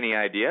 It's a zany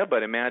idea,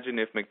 but imagine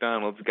if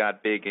McDonald's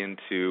got big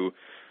into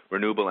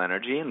renewable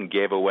energy and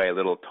gave away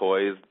little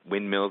toys,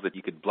 windmills that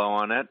you could blow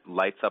on it,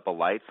 lights up a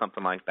light,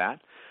 something like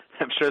that.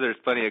 I'm sure there's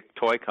plenty of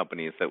toy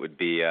companies that would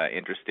be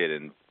interested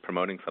in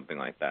promoting something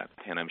like that.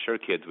 And I'm sure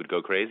kids would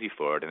go crazy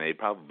for it, and they'd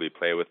probably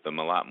play with them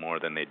a lot more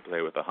than they'd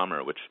play with a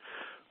Hummer, which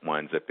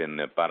winds up in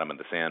the bottom of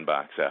the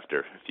sandbox after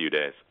a few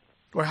days.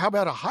 Or how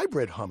about a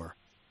hybrid Hummer?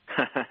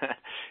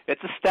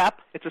 It's a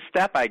step. It's a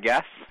step, I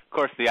guess. Of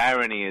course, the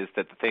irony is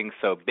that the thing's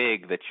so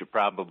big that you're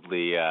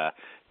probably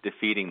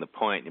defeating the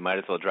point. You might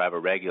as well drive a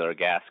regular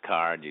gas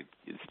car, and you'd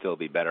still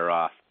be better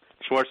off.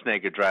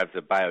 Schwarzenegger drives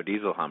a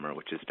biodiesel Hummer,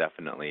 which is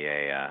definitely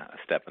a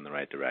step in the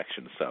right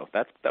direction. So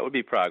that would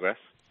be progress.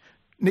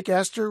 Nick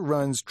Astor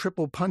runs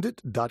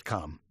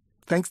TriplePundit.com.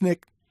 Thanks,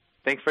 Nick.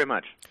 Thanks very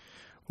much.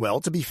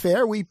 Well, to be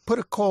fair, we put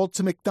a call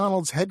to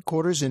McDonald's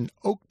headquarters in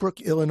Oak Brook,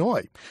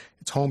 Illinois.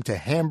 It's home to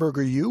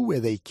Hamburger U, where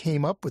they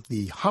came up with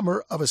the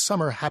Hummer of a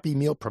Summer Happy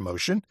Meal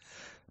promotion.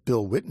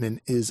 Bill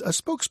Whitman is a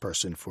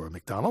spokesperson for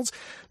McDonald's.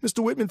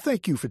 Mr. Whitman,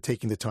 thank you for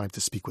taking the time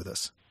to speak with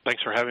us.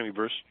 Thanks for having me,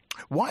 Bruce.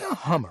 Why a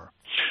Hummer?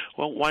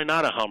 Well, why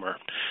not a Hummer?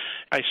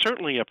 I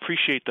certainly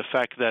appreciate the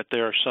fact that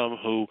there are some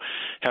who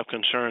have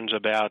concerns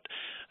about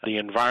the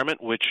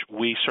environment, which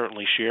we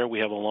certainly share. We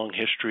have a long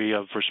history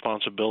of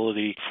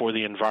responsibility for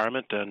the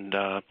environment, and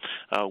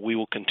we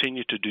will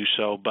continue to do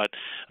so. But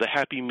the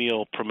Happy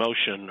Meal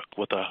promotion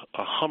with a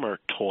Hummer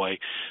toy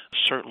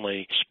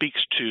certainly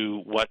speaks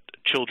to what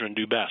children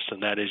do best,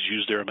 and that is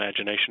use their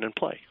imagination and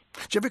play.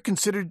 Did you ever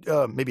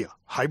consider maybe a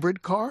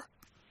hybrid car?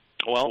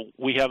 Well,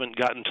 we haven't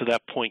gotten to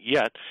that point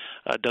yet.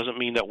 Doesn't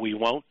mean that we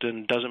won't,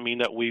 and doesn't mean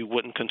that we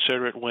wouldn't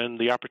consider it when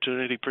the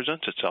opportunity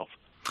presents itself.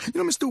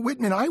 Mr.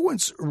 Whitman, I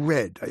once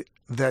read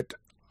that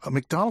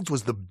McDonald's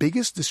was the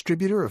biggest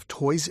distributor of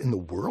toys in the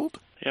world.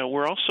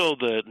 We're also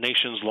the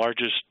nation's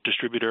largest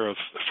distributor of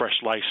fresh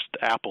sliced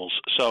apples.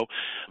 So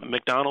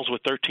McDonald's,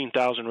 with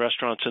 13,000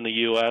 restaurants in the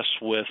U.S.,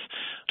 with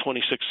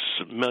 26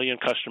 million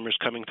customers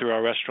coming through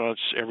our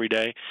restaurants every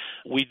day,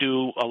 we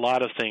do a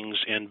lot of things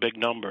in big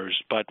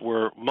numbers, but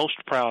we're most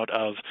proud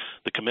of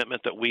the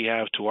commitment that we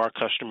have to our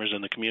customers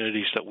and the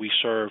communities that we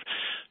serve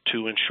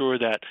to ensure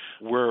that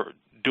we're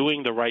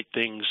doing the right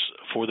things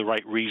for the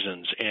right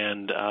reasons,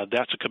 and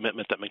that's a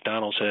commitment that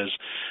McDonald's has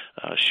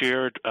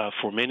shared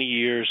for many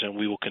years, and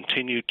we will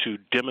continue to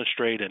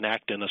demonstrate and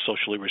act in a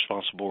socially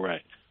responsible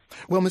way.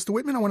 Well, Mr.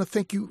 Whitman, I want to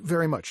thank you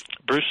very much.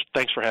 Bruce,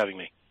 thanks for having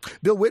me.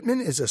 Bill Whitman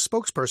is a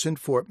spokesperson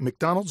for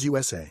McDonald's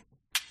USA.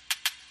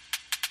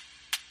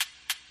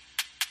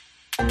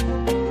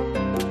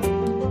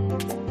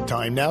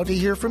 Time now to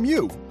hear from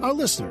you, our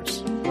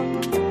listeners.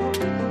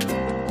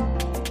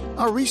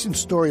 Our recent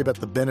story about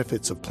the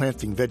benefits of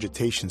planting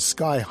vegetation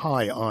sky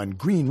high on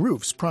green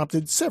roofs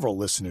prompted several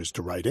listeners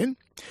to write in.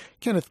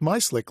 Kenneth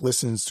Meislick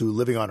listens to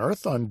Living on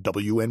Earth on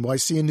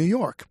WNYC in New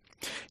York.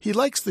 He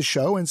likes the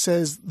show and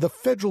says the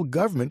federal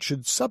government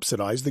should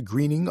subsidize the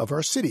greening of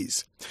our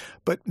cities.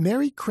 But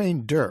Mary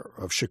Crane Durr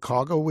of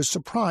Chicago was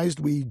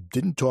surprised we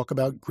didn't talk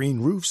about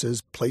green roofs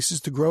as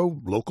places to grow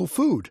local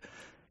food.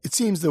 It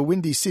seems the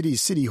Windy City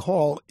City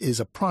Hall is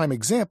a prime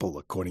example,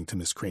 according to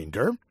Ms. Crane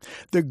Durr.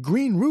 The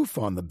green roof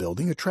on the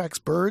building attracts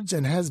birds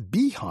and has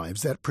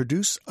beehives that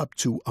produce up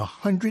to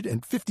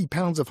 150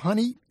 pounds of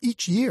honey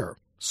each year.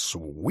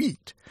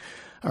 Sweet.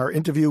 Our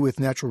interview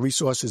with Natural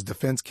Resources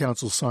Defense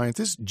Council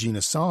scientist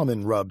Gina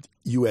Solomon rubbed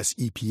U.S.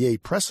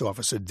 EPA press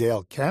officer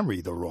Dale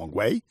Camry the wrong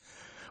way.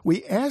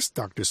 We asked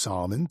Dr.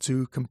 Solomon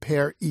to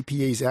compare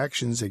EPA's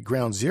actions at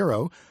Ground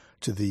Zero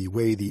to the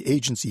way the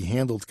agency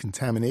handled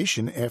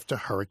contamination after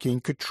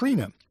Hurricane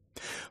Katrina.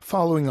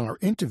 Following our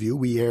interview,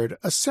 we aired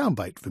a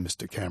soundbite for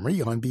Mr.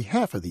 Camry on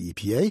behalf of the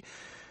EPA,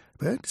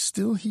 but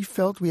still he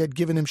felt we had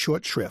given him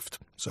short shrift,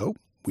 so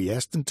we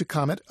asked him to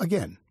comment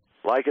again.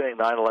 Likening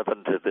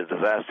 9/11 to the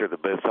disaster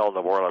that befell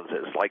New Orleans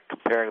is like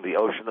comparing the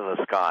ocean and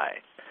the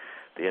sky.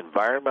 The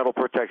Environmental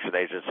Protection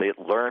Agency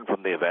learned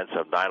from the events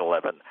of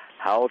 9/11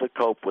 how to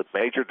cope with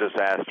major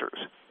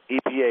disasters.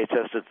 EPA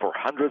tested for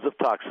hundreds of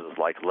toxins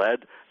like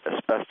lead,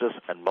 asbestos,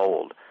 and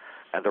mold,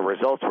 and the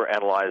results were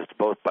analyzed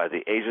both by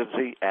the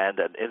agency and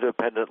an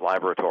independent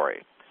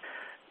laboratory.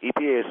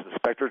 EPA's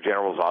Inspector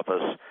General's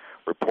office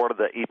reported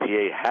that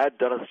EPA had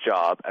done its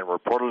job and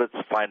reported its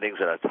findings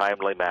in a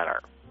timely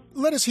manner.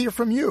 Let us hear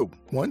from you,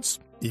 once,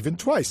 even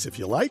twice if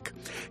you like.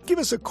 Give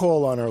us a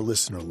call on our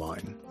listener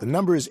line. The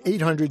number is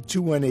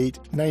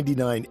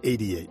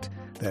 800-218-9988.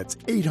 That's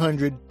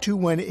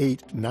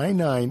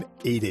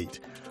 800-218-9988.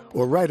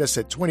 Or write us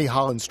at 20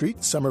 Holland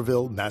Street,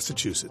 Somerville,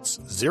 Massachusetts,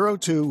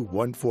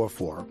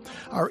 02144.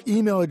 Our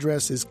email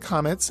address is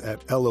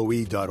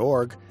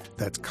comments@loe.org.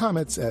 That's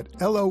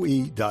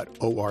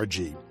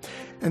comments@loe.org.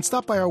 And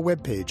stop by our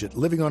webpage at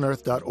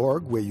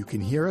livingonearth.org, where you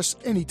can hear us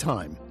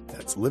anytime.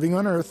 That's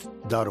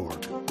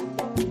livingonearth.org.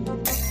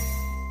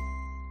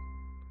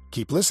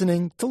 Keep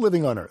listening to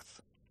Living on Earth.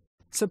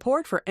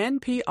 Support for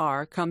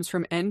NPR comes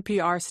from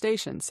NPR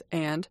stations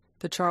and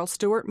the Charles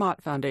Stewart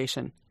Mott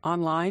Foundation,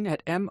 online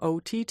at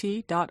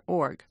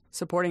mott.org,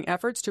 supporting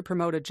efforts to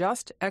promote a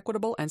just,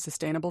 equitable, and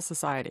sustainable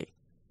society.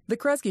 The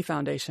Kresge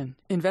Foundation,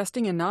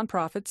 investing in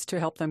nonprofits to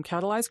help them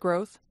catalyze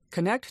growth,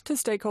 connect to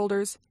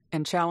stakeholders,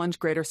 and challenge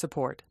greater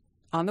support,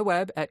 on the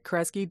web at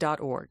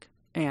kresge.org.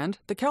 And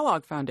the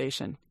Kellogg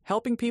Foundation,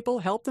 helping people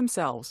help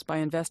themselves by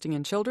investing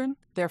in children,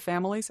 their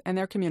families, and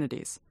their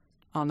communities,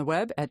 on the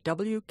web at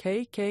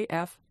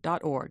wkkf.org.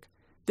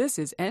 This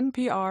is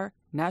NPR,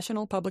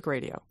 National Public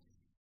Radio.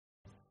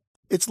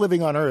 It's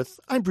Living on Earth.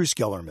 I'm Bruce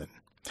Gellerman.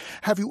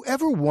 Have you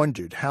ever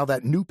wondered how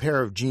that new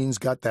pair of jeans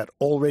got that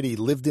already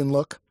lived-in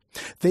look?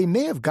 They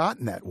may have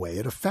gotten that way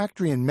at a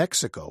factory in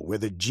Mexico where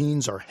the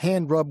jeans are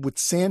hand-rubbed with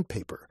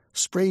sandpaper,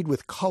 sprayed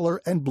with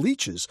color and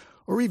bleaches,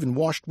 or even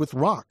washed with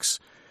rocks.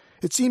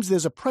 It seems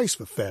there's a price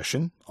for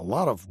fashion. A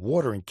lot of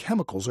water and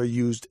chemicals are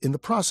used in the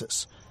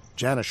process.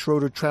 Jana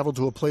Schroeder traveled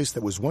to a place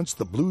that was once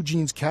the blue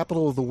jeans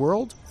capital of the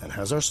world and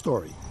has our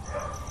story.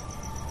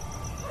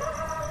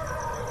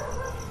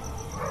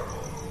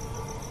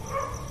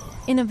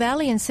 In a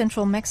valley in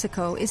central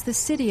Mexico is the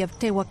city of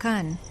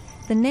Tehuacan.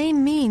 The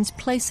name means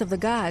place of the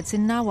gods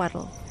in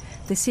Nahuatl.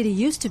 The city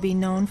used to be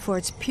known for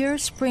its pure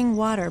spring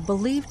water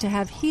believed to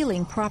have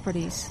healing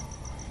properties.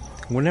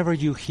 Whenever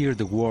you hear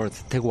the word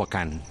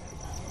Tehuacan,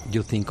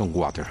 you think of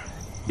water,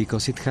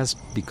 because it has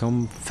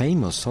become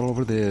famous all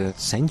over the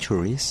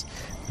centuries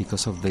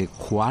because of the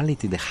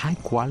quality, the high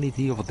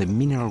quality of the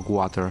mineral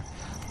water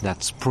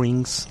that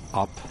springs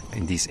up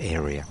in this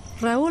area.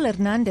 Raul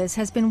Hernandez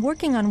has been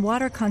working on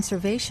water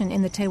conservation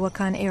in the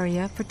Tehuacan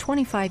area for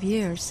 25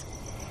 years.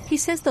 He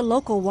says the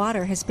local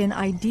water has been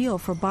ideal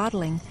for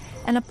bottling,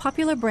 and a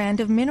popular brand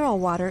of mineral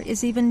water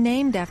is even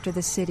named after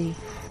the city.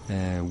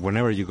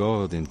 Whenever you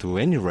go into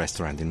any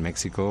restaurant in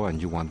Mexico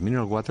and you want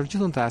mineral water, you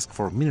don't ask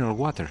for mineral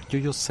water. You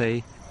just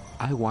say,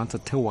 I want a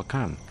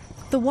Tehuacan.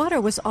 The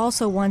water was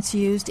also once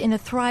used in a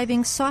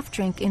thriving soft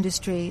drink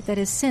industry that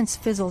has since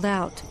fizzled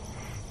out.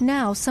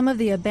 Now, some of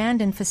the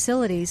abandoned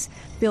facilities,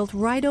 built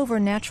right over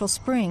natural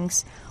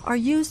springs, are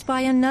used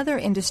by another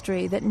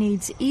industry that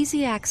needs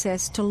easy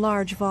access to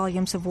large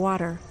volumes of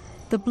water,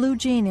 the blue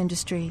jean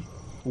industry.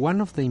 One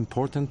of the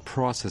important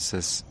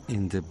processes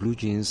in the blue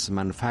jeans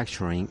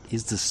manufacturing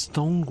is the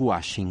stone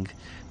washing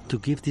to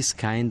give this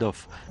kind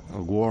of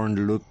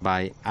worn look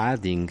by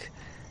adding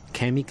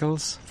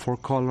chemicals for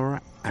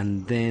color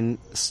and then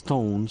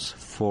stones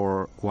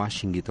for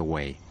washing it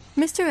away.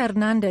 Mr.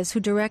 Hernandez,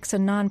 who directs a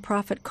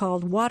non-profit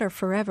called Water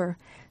Forever,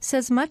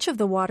 says much of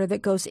the water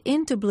that goes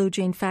into blue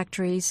jean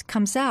factories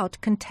comes out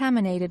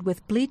contaminated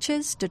with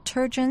bleaches,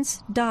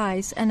 detergents,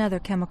 dyes, and other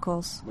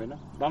chemicals. Bueno,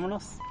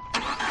 vámonos.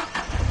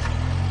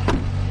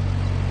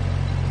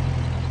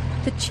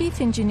 The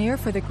chief engineer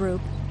for the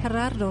group,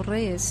 Gerardo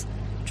Reyes,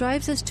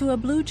 drives us to a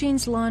blue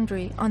jeans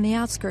laundry on the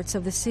outskirts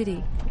of the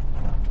city.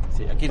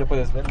 Sí, aquí lo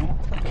puedes ver, ¿no?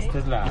 Esta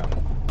es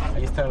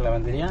ahí está la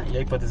lavandería y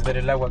ahí puedes ver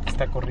el agua que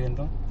está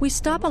corriendo. We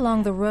stop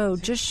along the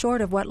road just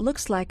short of what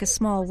looks like a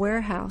small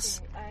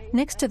warehouse.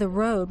 Next to the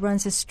road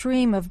runs a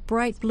stream of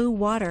bright blue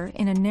water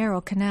in a narrow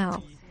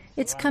canal.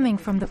 It's coming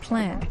from the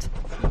plant.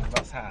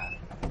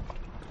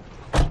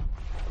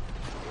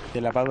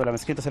 El lavado de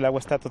las mezquitas, el agua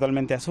está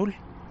totalmente azul.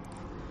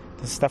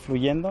 Entonces está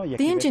fluyendo.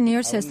 The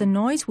engineer says the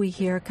noise we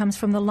hear comes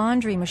from the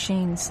laundry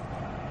machines.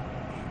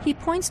 He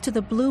points to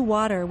the blue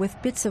water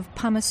with bits of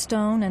pumice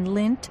stone and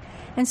lint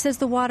and says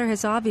the water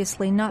has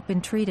obviously not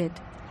been treated.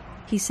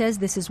 He says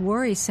this is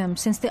worrisome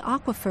since the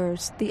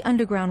aquifers, the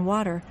underground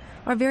water,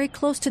 are very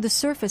close to the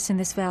surface in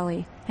this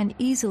valley and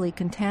easily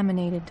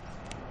contaminated.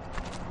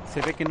 Se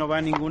ve que no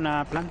va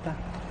ninguna planta.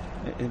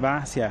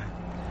 Va hacia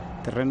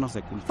terrenos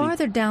de cultivo.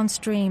 Farther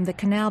downstream, the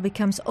canal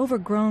becomes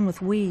overgrown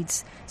with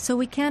weeds, so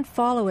we can't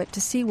follow it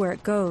to see where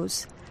it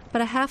goes.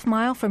 But a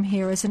half-mile from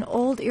here is an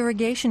old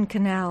irrigation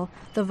canal,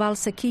 the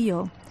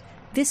Valsequillo.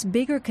 This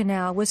bigger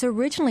canal was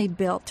originally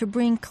built to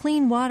bring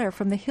clean water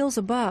from the hills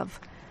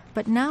above,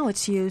 but now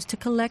it's used to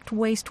collect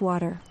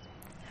wastewater.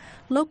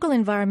 Local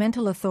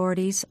environmental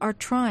authorities are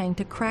trying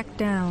to crack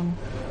down.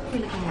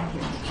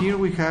 Here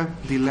we have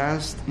the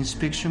last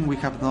inspection we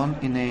have done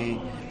in a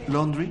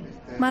laundry.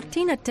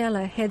 Martina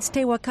Tella heads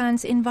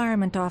Tehuacan's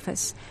Environment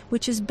Office,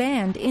 which has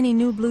banned any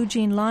new blue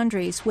jean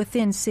laundries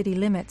within city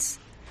limits.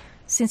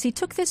 Since he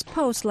took this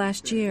post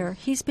last year,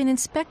 he's been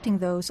inspecting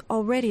those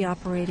already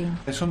operating.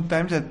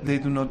 Sometimes that they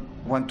do not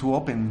want to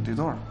open the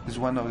door. It's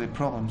one of the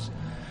problems.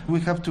 We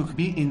have to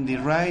be in the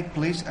right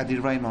place at the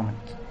right moment.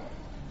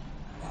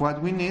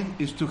 What we need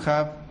is to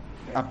have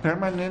a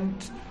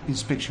permanent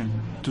inspection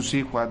to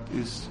see what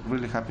is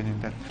really happening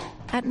there.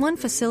 At one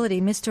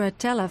facility, Mr.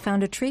 Atella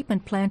found a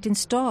treatment plant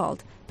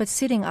installed, but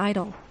sitting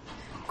idle.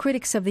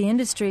 Critics of the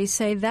industry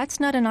say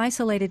that's not an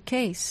isolated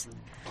case.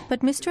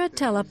 But Mr.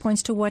 Atella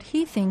points to what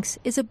he thinks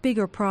is a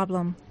bigger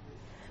problem.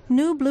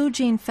 New blue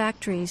jean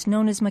factories,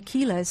 known as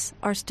maquilas,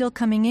 are still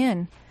coming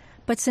in.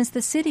 But since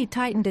the city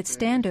tightened its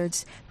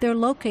standards, they're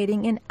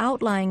locating in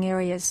outlying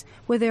areas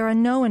where there are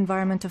no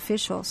environment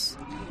officials.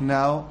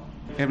 Now,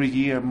 every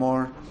year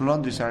more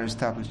laundries are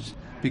established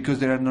because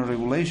there are no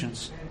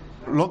regulations,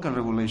 local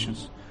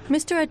regulations.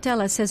 Mr.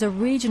 Atella says a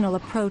regional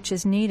approach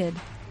is needed,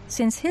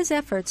 since his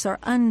efforts are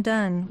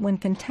undone when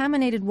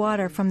contaminated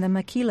water from the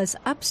maquilas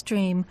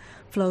upstream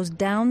flows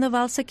down the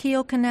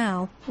Valsequillo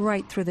Canal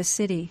right through the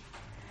city.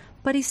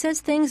 But he says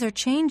things are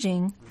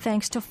changing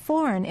thanks to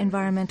foreign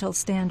environmental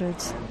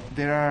standards.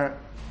 There are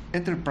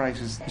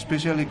enterprises,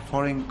 especially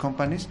foreign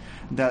companies,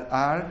 that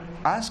are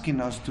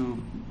asking us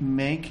to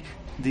make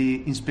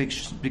the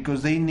inspections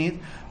because they need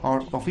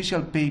our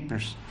official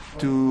papers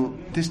to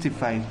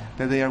testify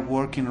that they are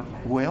working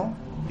well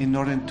in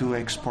order to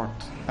export.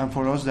 And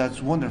for us,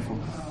 that's wonderful.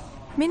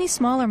 Many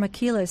smaller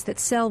maquilas that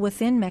sell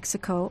within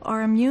Mexico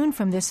are immune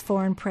from this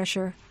foreign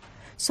pressure.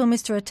 So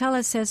Mr.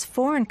 Atella says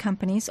foreign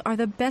companies are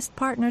the best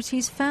partners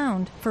he's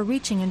found for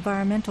reaching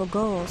environmental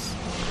goals.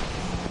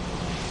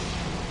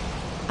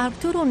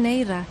 Arturo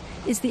Neira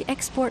is the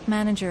export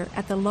manager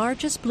at the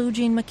largest blue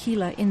jean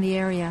maquila in the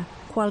area,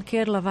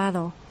 Cualquier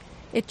Lavado.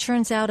 It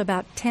churns out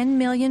about 10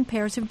 million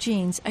pairs of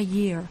jeans a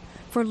year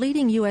for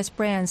leading U.S.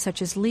 brands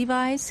such as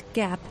Levi's,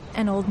 Gap,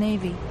 and Old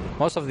Navy.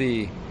 Most of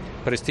the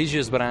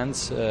prestigious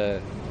brands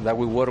that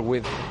we work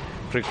with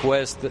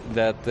request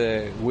that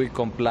we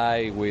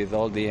comply with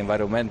all the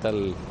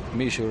environmental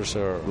measures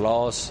or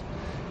laws.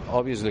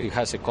 Obviously, it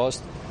has a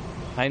cost.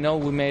 I know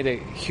we made a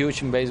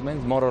huge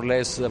investment, more or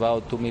less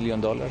about $2 million.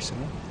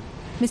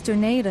 Mr.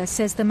 Neira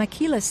says the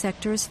maquila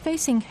sector is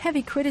facing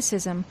heavy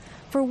criticism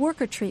for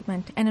worker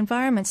treatment and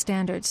environment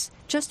standards,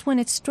 just when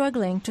it's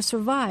struggling to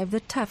survive the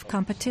tough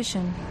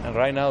competition. And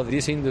right now,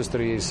 this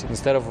industry is,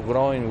 instead of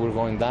growing, we're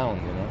going down,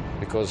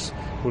 because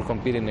we're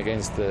competing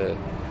against the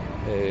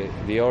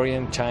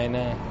Orient,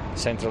 China,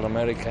 Central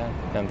America,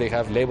 and they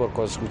have labor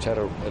costs which are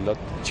a lot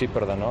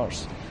cheaper than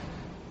ours.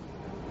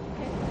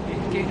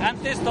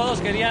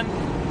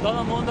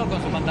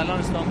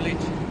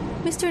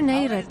 Mr.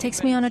 Neira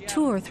takes me on a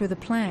tour through the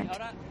plant.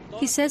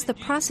 He says the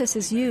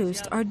processes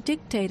used are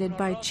dictated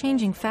by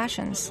changing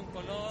fashions.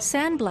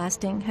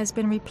 Sandblasting has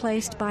been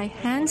replaced by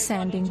hand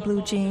sanding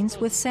blue jeans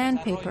with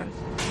sandpaper.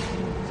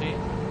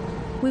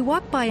 We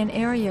walk by an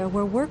area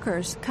where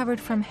workers,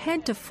 covered from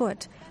head to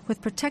foot with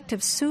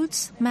protective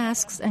suits,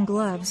 masks, and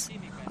gloves,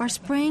 are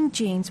spraying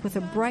jeans with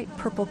a bright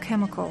purple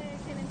chemical,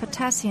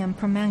 potassium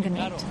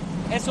permanganate.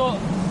 Eso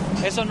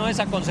no es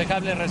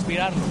aconsejable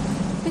respirarlo.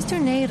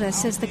 Mr. Neira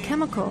says the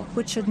chemical,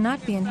 which should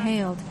not be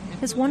inhaled,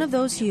 is one of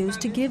those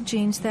used to give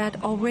jeans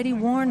that already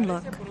worn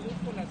look.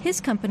 His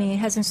company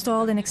has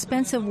installed an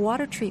expensive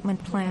water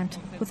treatment plant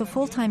with a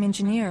full-time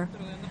engineer,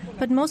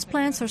 but most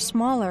plants are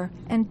smaller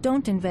and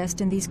don't invest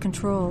in these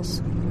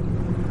controls.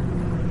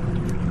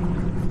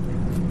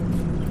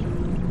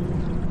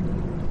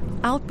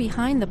 Out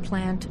behind the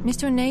plant,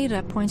 Mr.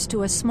 Neira points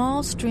to a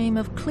small stream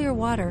of clear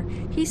water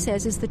he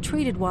says is the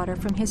treated water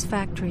from his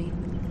factory.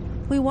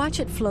 We watch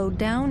it flow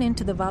down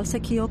into the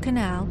Valsequillo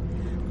Canal,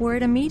 where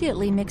it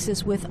immediately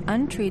mixes with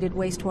untreated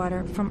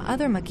wastewater from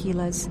other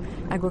maquilas,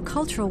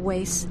 agricultural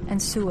waste,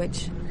 and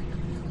sewage.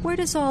 Where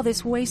does all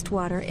this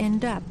wastewater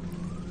end up?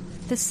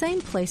 The same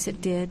place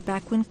it did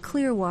back when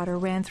clear water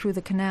ran through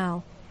the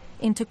canal,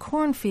 into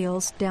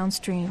cornfields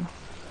downstream.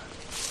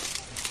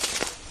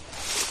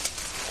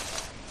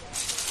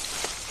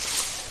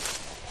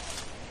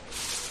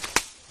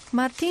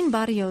 Martin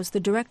Barrios, the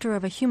director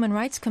of a human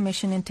rights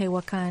commission in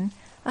Tehuacan,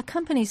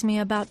 accompanies me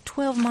about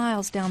 12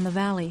 miles down the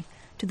valley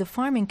to the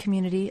farming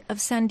community of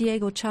San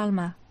Diego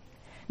Chalma.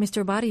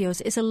 Mr.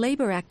 Barrios is a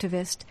labor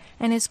activist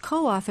and has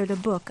co-authored a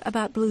book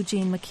about blue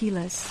jean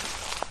maquilas.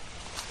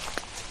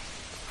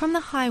 From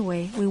the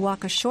highway, we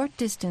walk a short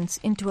distance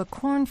into a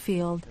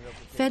cornfield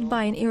fed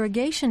by an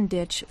irrigation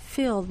ditch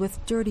filled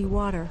with dirty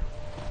water.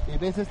 ¿Y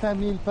ves esta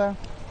milpa?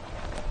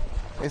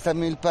 Esta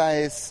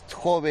milpa es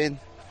joven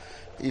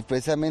y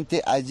precisamente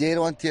ayer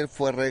o antier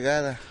fue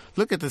regada.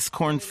 Look at this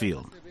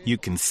cornfield. You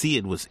can see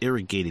it was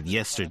irrigated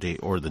yesterday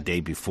or the day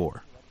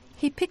before.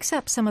 He picks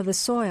up some of the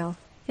soil.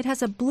 It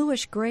has a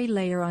bluish-gray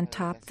layer on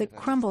top that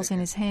crumbles in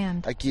his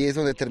hand. Aquí es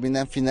donde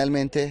terminan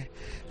finalmente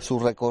su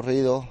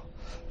recorrido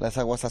las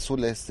aguas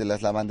azules de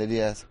las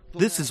lavanderías.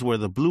 This is where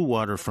the blue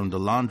water from the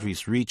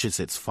laundries reaches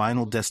its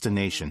final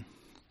destination.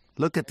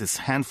 Look at this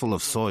handful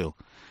of soil.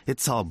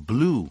 It's all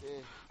blue.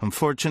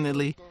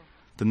 Unfortunately,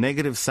 the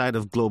negative side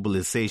of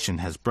globalization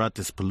has brought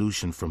this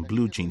pollution from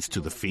blue jeans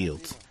to the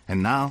fields,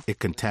 and now it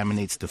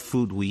contaminates the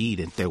food we eat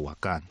in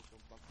Tehuacan.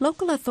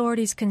 Local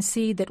authorities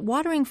concede that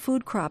watering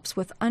food crops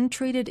with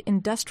untreated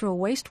industrial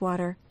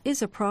wastewater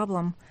is a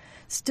problem.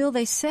 Still,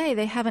 they say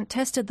they haven't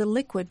tested the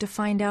liquid to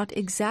find out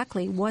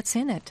exactly what's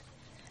in it.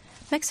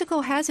 Mexico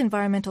has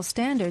environmental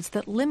standards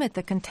that limit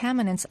the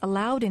contaminants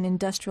allowed in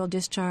industrial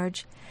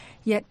discharge.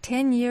 Yet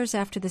 10 years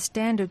after the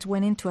standards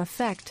went into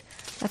effect,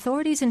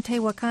 authorities in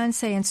Tehuacan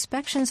say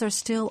inspections are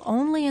still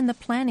only in the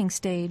planning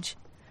stage.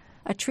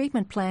 A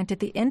treatment plant at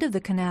the end of the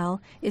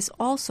canal is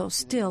also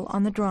still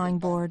on the drawing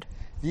board.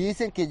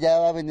 Dicen que ya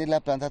va a venir la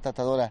planta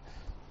tratadora.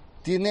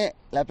 Tiene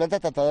la planta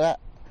tratadora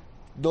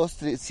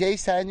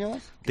 6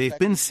 años. They've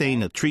been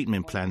saying a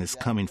treatment plant is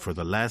coming for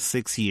the last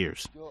 6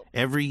 years.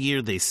 Every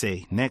year they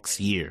say, next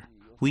year.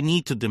 We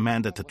need to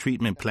demand that the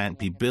treatment plant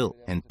be built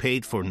and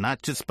paid for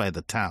not just by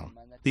the town.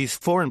 These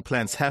foreign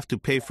plants have to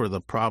pay for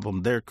the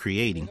problem they're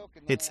creating.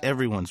 It's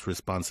everyone's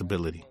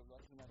responsibility.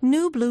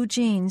 New blue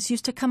jeans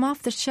used to come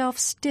off the shelf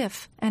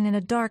stiff and in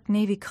a dark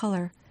navy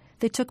color.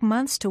 They took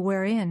months to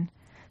wear in.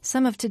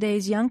 Some of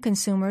today's young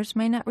consumers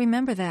may not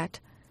remember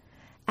that.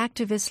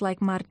 Activists like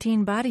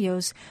Martin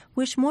Barrios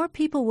wish more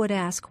people would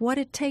ask what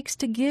it takes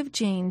to give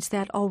jeans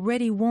that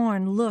already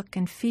worn look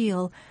and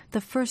feel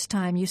the first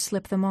time you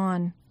slip them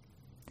on.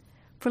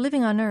 For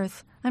Living on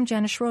Earth, I'm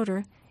Janice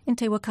Schroeder in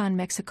Tehuacan,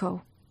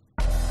 Mexico.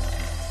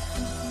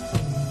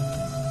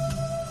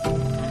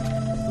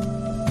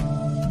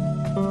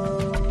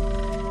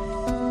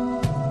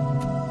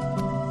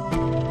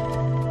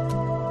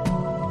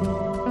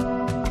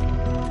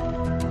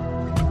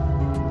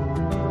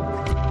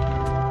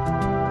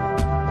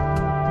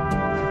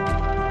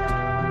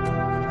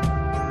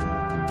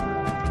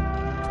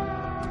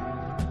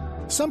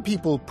 Some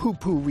people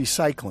poo-poo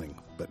recycling,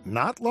 but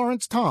not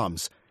Lawrence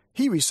Toms.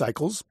 He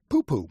recycles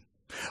poo-poo.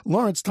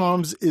 Lawrence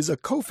Toms is a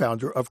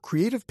co-founder of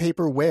Creative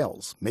Paper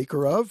Wales,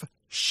 maker of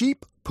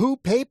Sheep Poo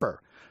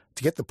Paper.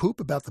 To get the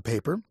poop about the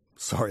paper,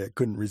 sorry I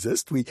couldn't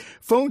resist, we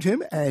phoned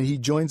him and he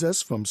joins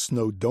us from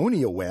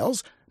Snowdonia,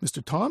 Wales.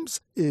 Mr.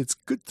 Toms, it's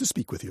good to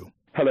speak with you.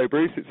 Hello,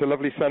 Bruce. It's a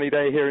lovely sunny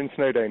day here in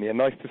Snowdonia.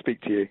 Nice to speak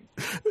to you.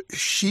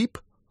 Sheep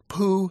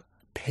Poo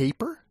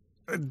Paper?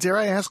 Dare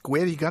I ask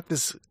where you got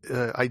this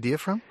idea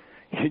from?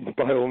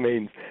 By all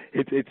means.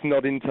 It's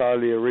not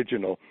entirely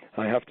original,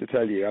 I have to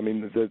tell you. I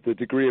mean, the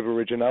degree of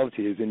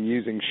originality is in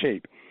using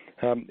sheep.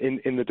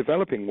 In the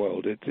developing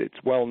world, it's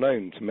well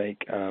known to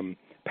make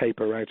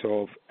paper out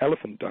of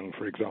elephant dung,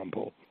 for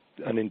example.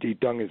 And indeed,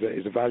 dung is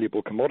a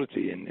valuable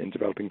commodity in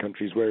developing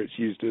countries where it's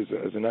used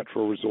as a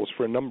natural resource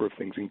for a number of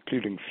things,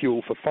 including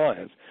fuel for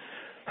fires.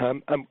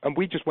 And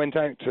we just went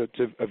out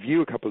to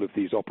view a couple of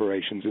these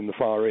operations in the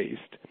Far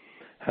East.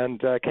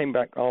 and came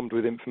back armed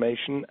with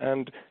information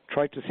and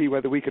tried to see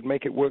whether we could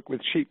make it work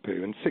with sheep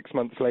poo. And 6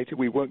 months later,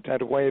 we worked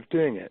out a way of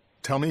doing it.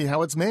 Tell me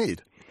how it's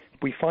made.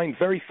 We find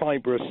very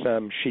fibrous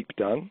sheep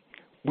dung.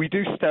 We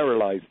do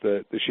sterilize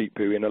the sheep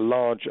poo in a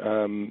large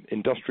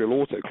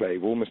industrial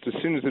autoclave almost as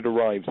soon as it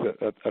arrives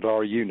at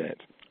our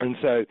unit. And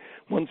so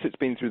once it's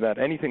been through that,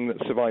 anything that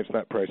survives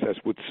that process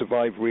would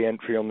survive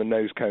re-entry on the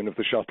nose cone of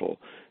the shuttle.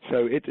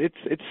 So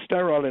it's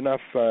sterile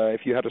enough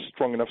if you had a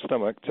strong enough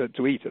stomach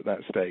to eat at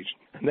that stage.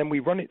 And then we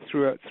run it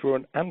through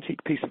an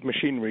antique piece of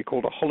machinery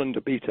called a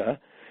Hollander beater,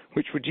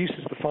 which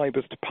reduces the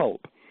fibers to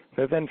pulp.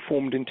 They're then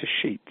formed into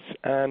sheets,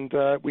 and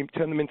we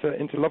turn them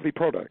into lovely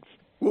products.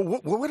 Well,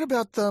 what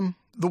about the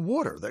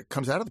water that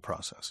comes out of the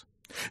process?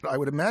 I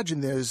would imagine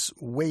there's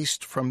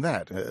waste from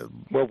that.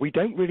 Well, we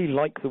don't really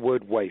like the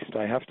word waste,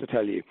 I have to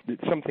tell you.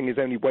 Something is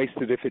only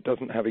wasted if it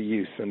doesn't have a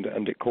use and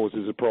it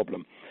causes a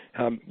problem.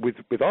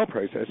 With our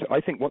process, I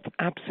think what's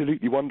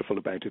absolutely wonderful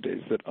about it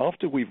is that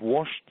after we've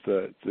washed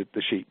the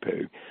sheep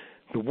poo,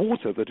 the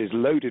water that is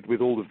loaded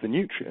with all of the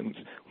nutrients,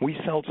 we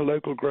sell to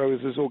local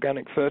growers as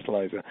organic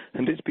fertilizer,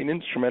 and it's been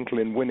instrumental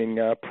in winning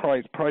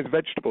prize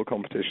vegetable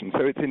competition.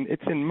 So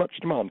it's in much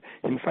demand.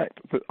 In fact,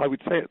 I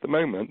would say at the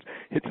moment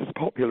it's as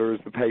popular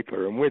as the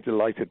paper, and we're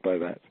delighted by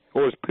that,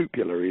 or as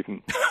popular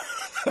even.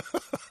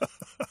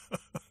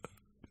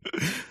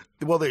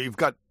 Well, there you've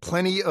got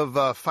plenty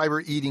of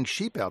fiber-eating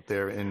sheep out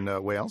there in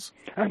Wales,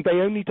 and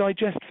they only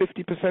digest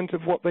 50%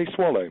 of what they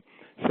swallow.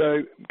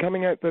 So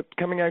coming out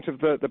of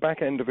the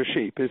back end of a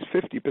sheep is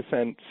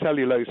 50%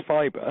 cellulose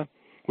fiber,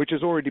 which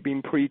has already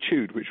been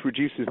pre-chewed, which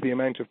reduces the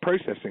amount of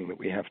processing that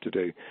we have to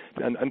do.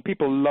 And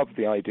people love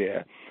the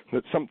idea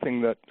that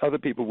something that other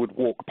people would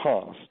walk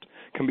past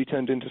can be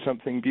turned into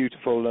something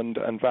beautiful and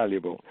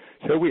valuable.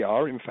 So we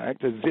are, in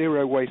fact, a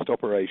zero-waste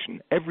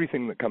operation.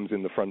 Everything that comes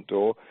in the front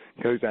door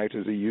goes out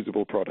as a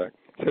usable product.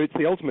 So it's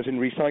the ultimate in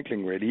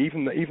recycling, really.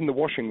 Even the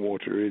washing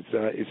water is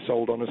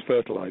sold on as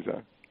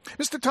fertilizer.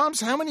 Mr.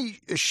 Toms, how many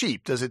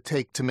sheep does it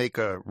take to make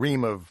a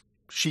ream of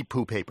sheep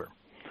poo paper?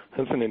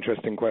 That's an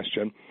interesting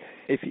question.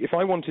 If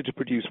I wanted to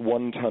produce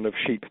 1 ton of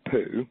sheep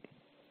poo,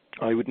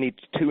 I would need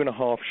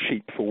 2.5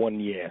 sheep for 1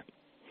 year.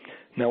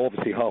 Now,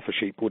 obviously, half a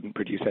sheep wouldn't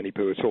produce any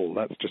poo at all.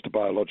 That's just a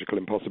biological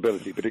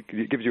impossibility, but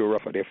it gives you a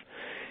rough idea.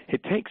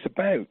 It takes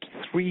about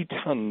 3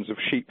 tons of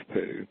sheep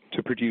poo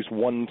to produce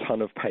 1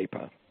 ton of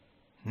paper.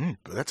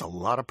 But that's a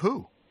lot of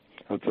poo.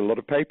 That's a lot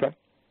of paper.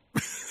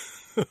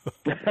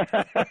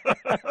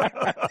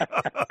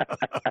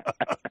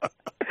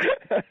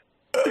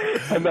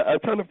 And a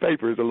ton of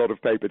paper is a lot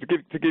of paper.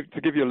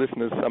 To give your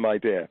listeners some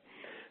idea,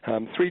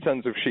 3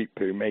 tons of sheep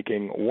poo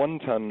making 1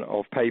 ton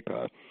of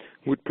paper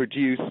would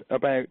produce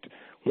about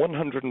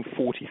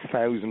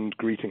 140,000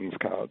 greetings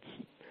cards.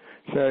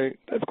 So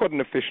that's quite an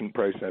efficient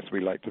process, we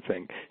like to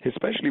think,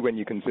 especially when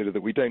you consider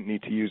that we don't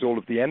need to use all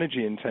of the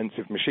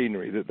energy-intensive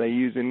machinery that they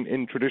use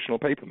in traditional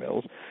paper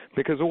mills,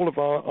 because all of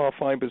our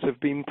fibers have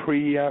been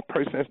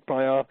processed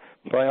by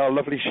our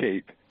lovely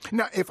sheep.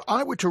 Now, if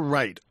I were to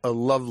write a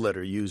love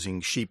letter using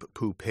sheep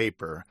poo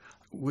paper,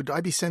 would I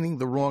be sending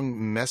the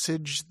wrong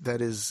message?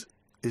 That is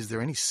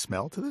there any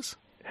smell to this?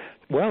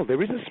 Well,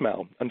 there is a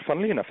smell, and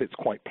funnily enough, it's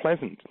quite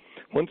pleasant.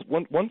 Once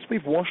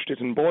we've washed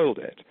it and boiled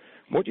it,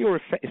 what you're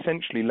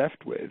essentially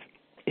left with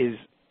is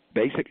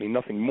basically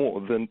nothing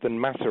more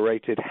than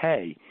macerated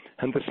hay.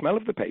 And the smell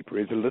of the paper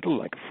is a little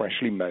like a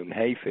freshly mown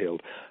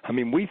hayfield. I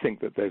mean, we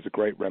think that there's a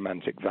great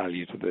romantic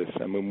value to this.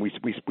 I mean, we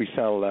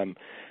sell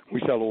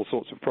all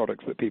sorts of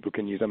products that people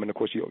can use. I mean, of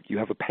course, you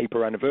have a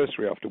paper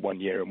anniversary after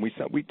 1 year, and we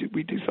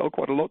do sell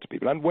quite a lot to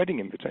people, and wedding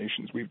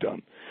invitations we've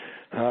done.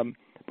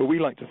 But we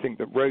like to think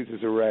that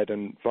roses are red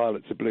and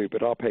violets are blue,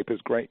 but our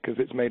paper's great because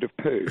it's made of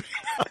poo.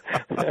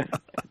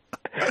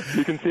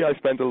 You can see I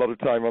spent a lot of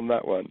time on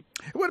that one.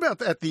 What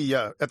about at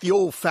the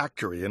old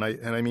factory? And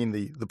I mean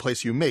the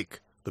place you make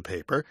the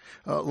paper.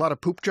 A lot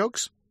of poop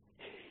jokes?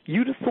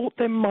 You'd have thought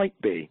there might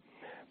be,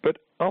 but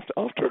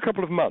after a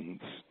couple of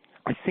months,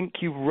 I think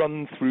you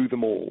run through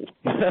them all.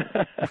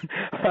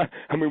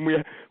 I mean,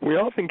 we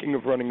are thinking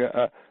of running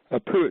a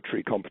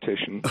poetry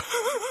competition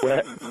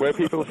where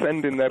people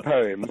send in their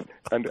poems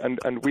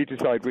and we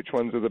decide which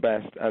ones are the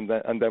best, and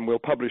then we'll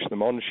publish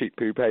them on sheep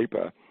poo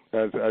paper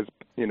as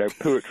you know,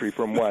 poetry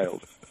from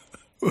Wales.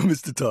 Well,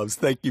 Mr. Toms,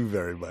 thank you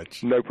very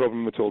much. No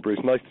problem at all, Bruce.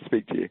 Nice to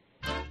speak to you.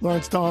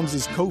 Lawrence Toms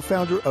is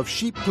co-founder of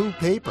Sheep Poo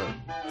Paper.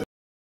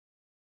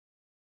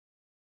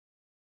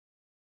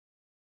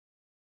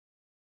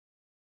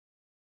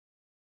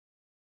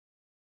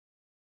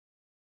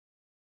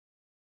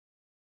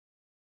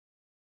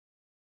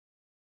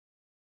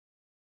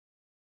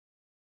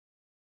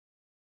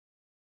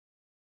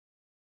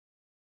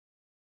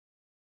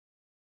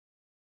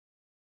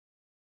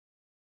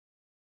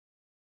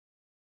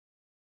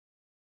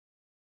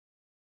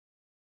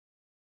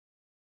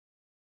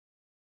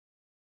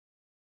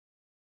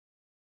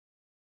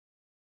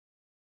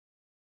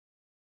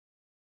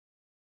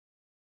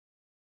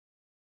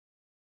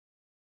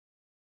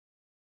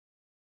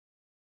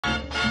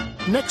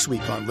 Next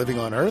week on Living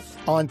on Earth,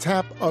 on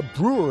tap, a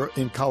brewer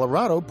in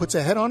Colorado puts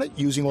a head on it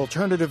using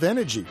alternative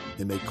energy.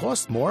 It may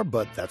cost more,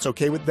 but that's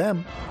okay with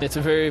them. It's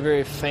a very,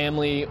 very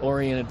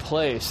family-oriented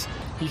place.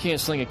 You can't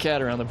sling a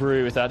cat around the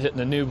brewery without hitting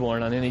a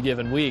newborn on any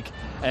given week,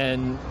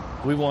 and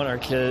we want our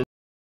kids.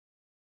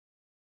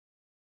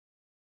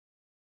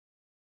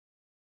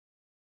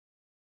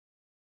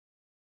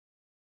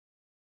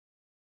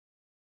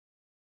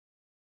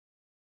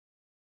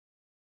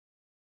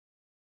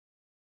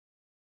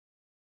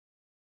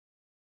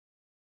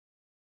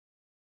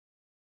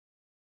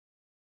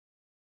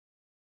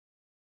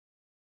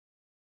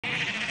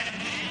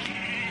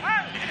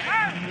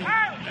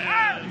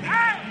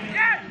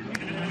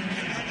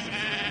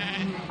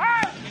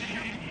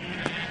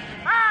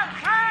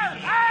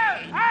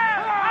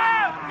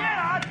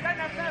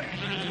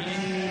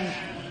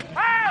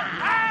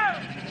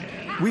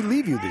 We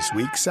leave you this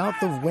week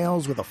south of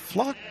Wales with a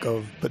flock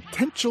of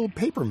potential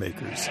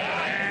papermakers.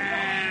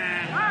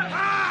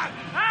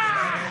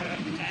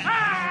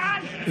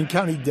 In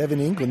County Devon,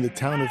 England, the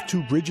town of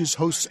Two Bridges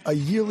hosts a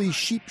yearly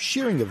sheep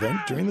shearing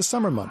event during the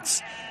summer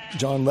months.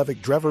 John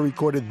Levick Drever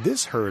recorded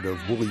this herd of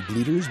woolly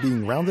bleaters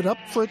being rounded up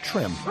for a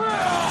trim.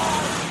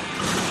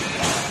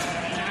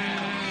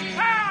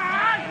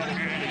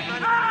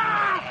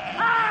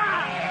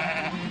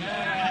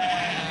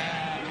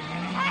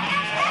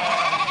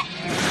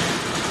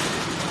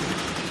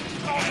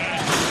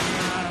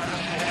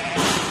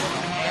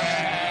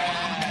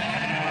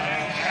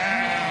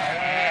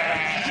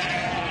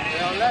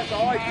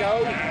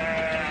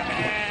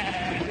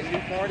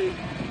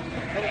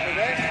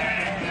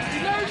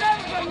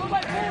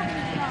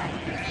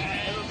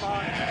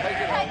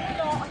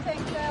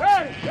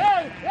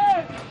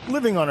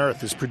 Living on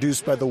Earth is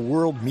produced by the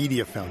World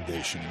Media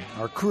Foundation.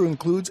 Our crew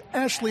includes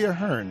Ashley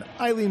Ahern,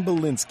 Eileen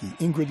Belinsky,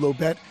 Ingrid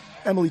Lobet,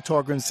 Emily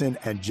Torgrenson,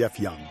 and Jeff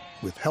Young,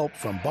 with help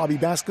from Bobby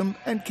Bascom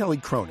and Kelly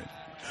Cronin.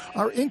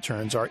 Our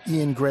interns are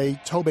Ian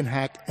Gray, Tobin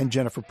Hack, and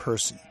Jennifer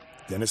Percy.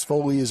 Dennis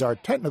Foley is our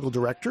technical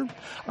director.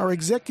 Our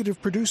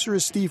executive producer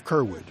is Steve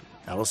Kerwood.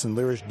 Allison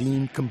Lirish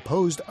Dean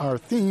composed our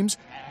themes.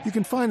 You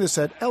can find us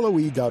at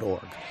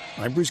LOE.org.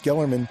 I'm Bruce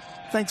Gellerman.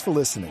 Thanks for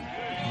listening.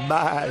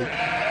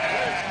 Bye.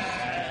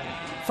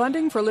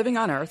 Funding for Living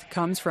on Earth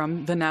comes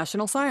from the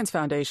National Science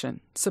Foundation,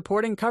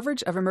 supporting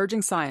coverage of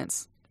emerging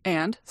science,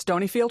 and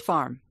Stonyfield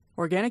Farm,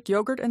 organic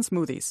yogurt and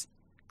smoothies.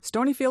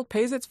 Stonyfield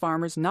pays its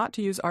farmers not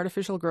to use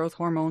artificial growth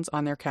hormones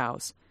on their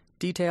cows.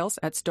 Details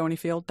at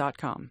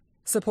stonyfield.com.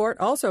 Support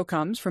also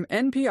comes from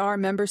NPR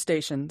member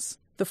stations,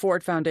 the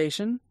Ford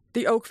Foundation,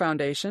 the Oak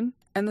Foundation,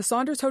 and the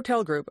Saunders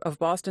Hotel Group of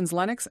Boston's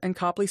Lenox and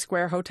Copley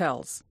Square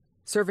hotels,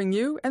 serving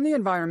you and the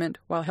environment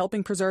while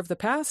helping preserve the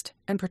past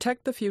and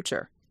protect the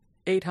future.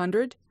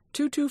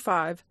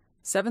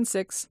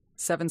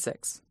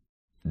 800-225-7676.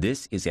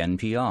 This is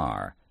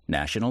NPR,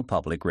 National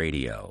Public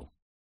Radio.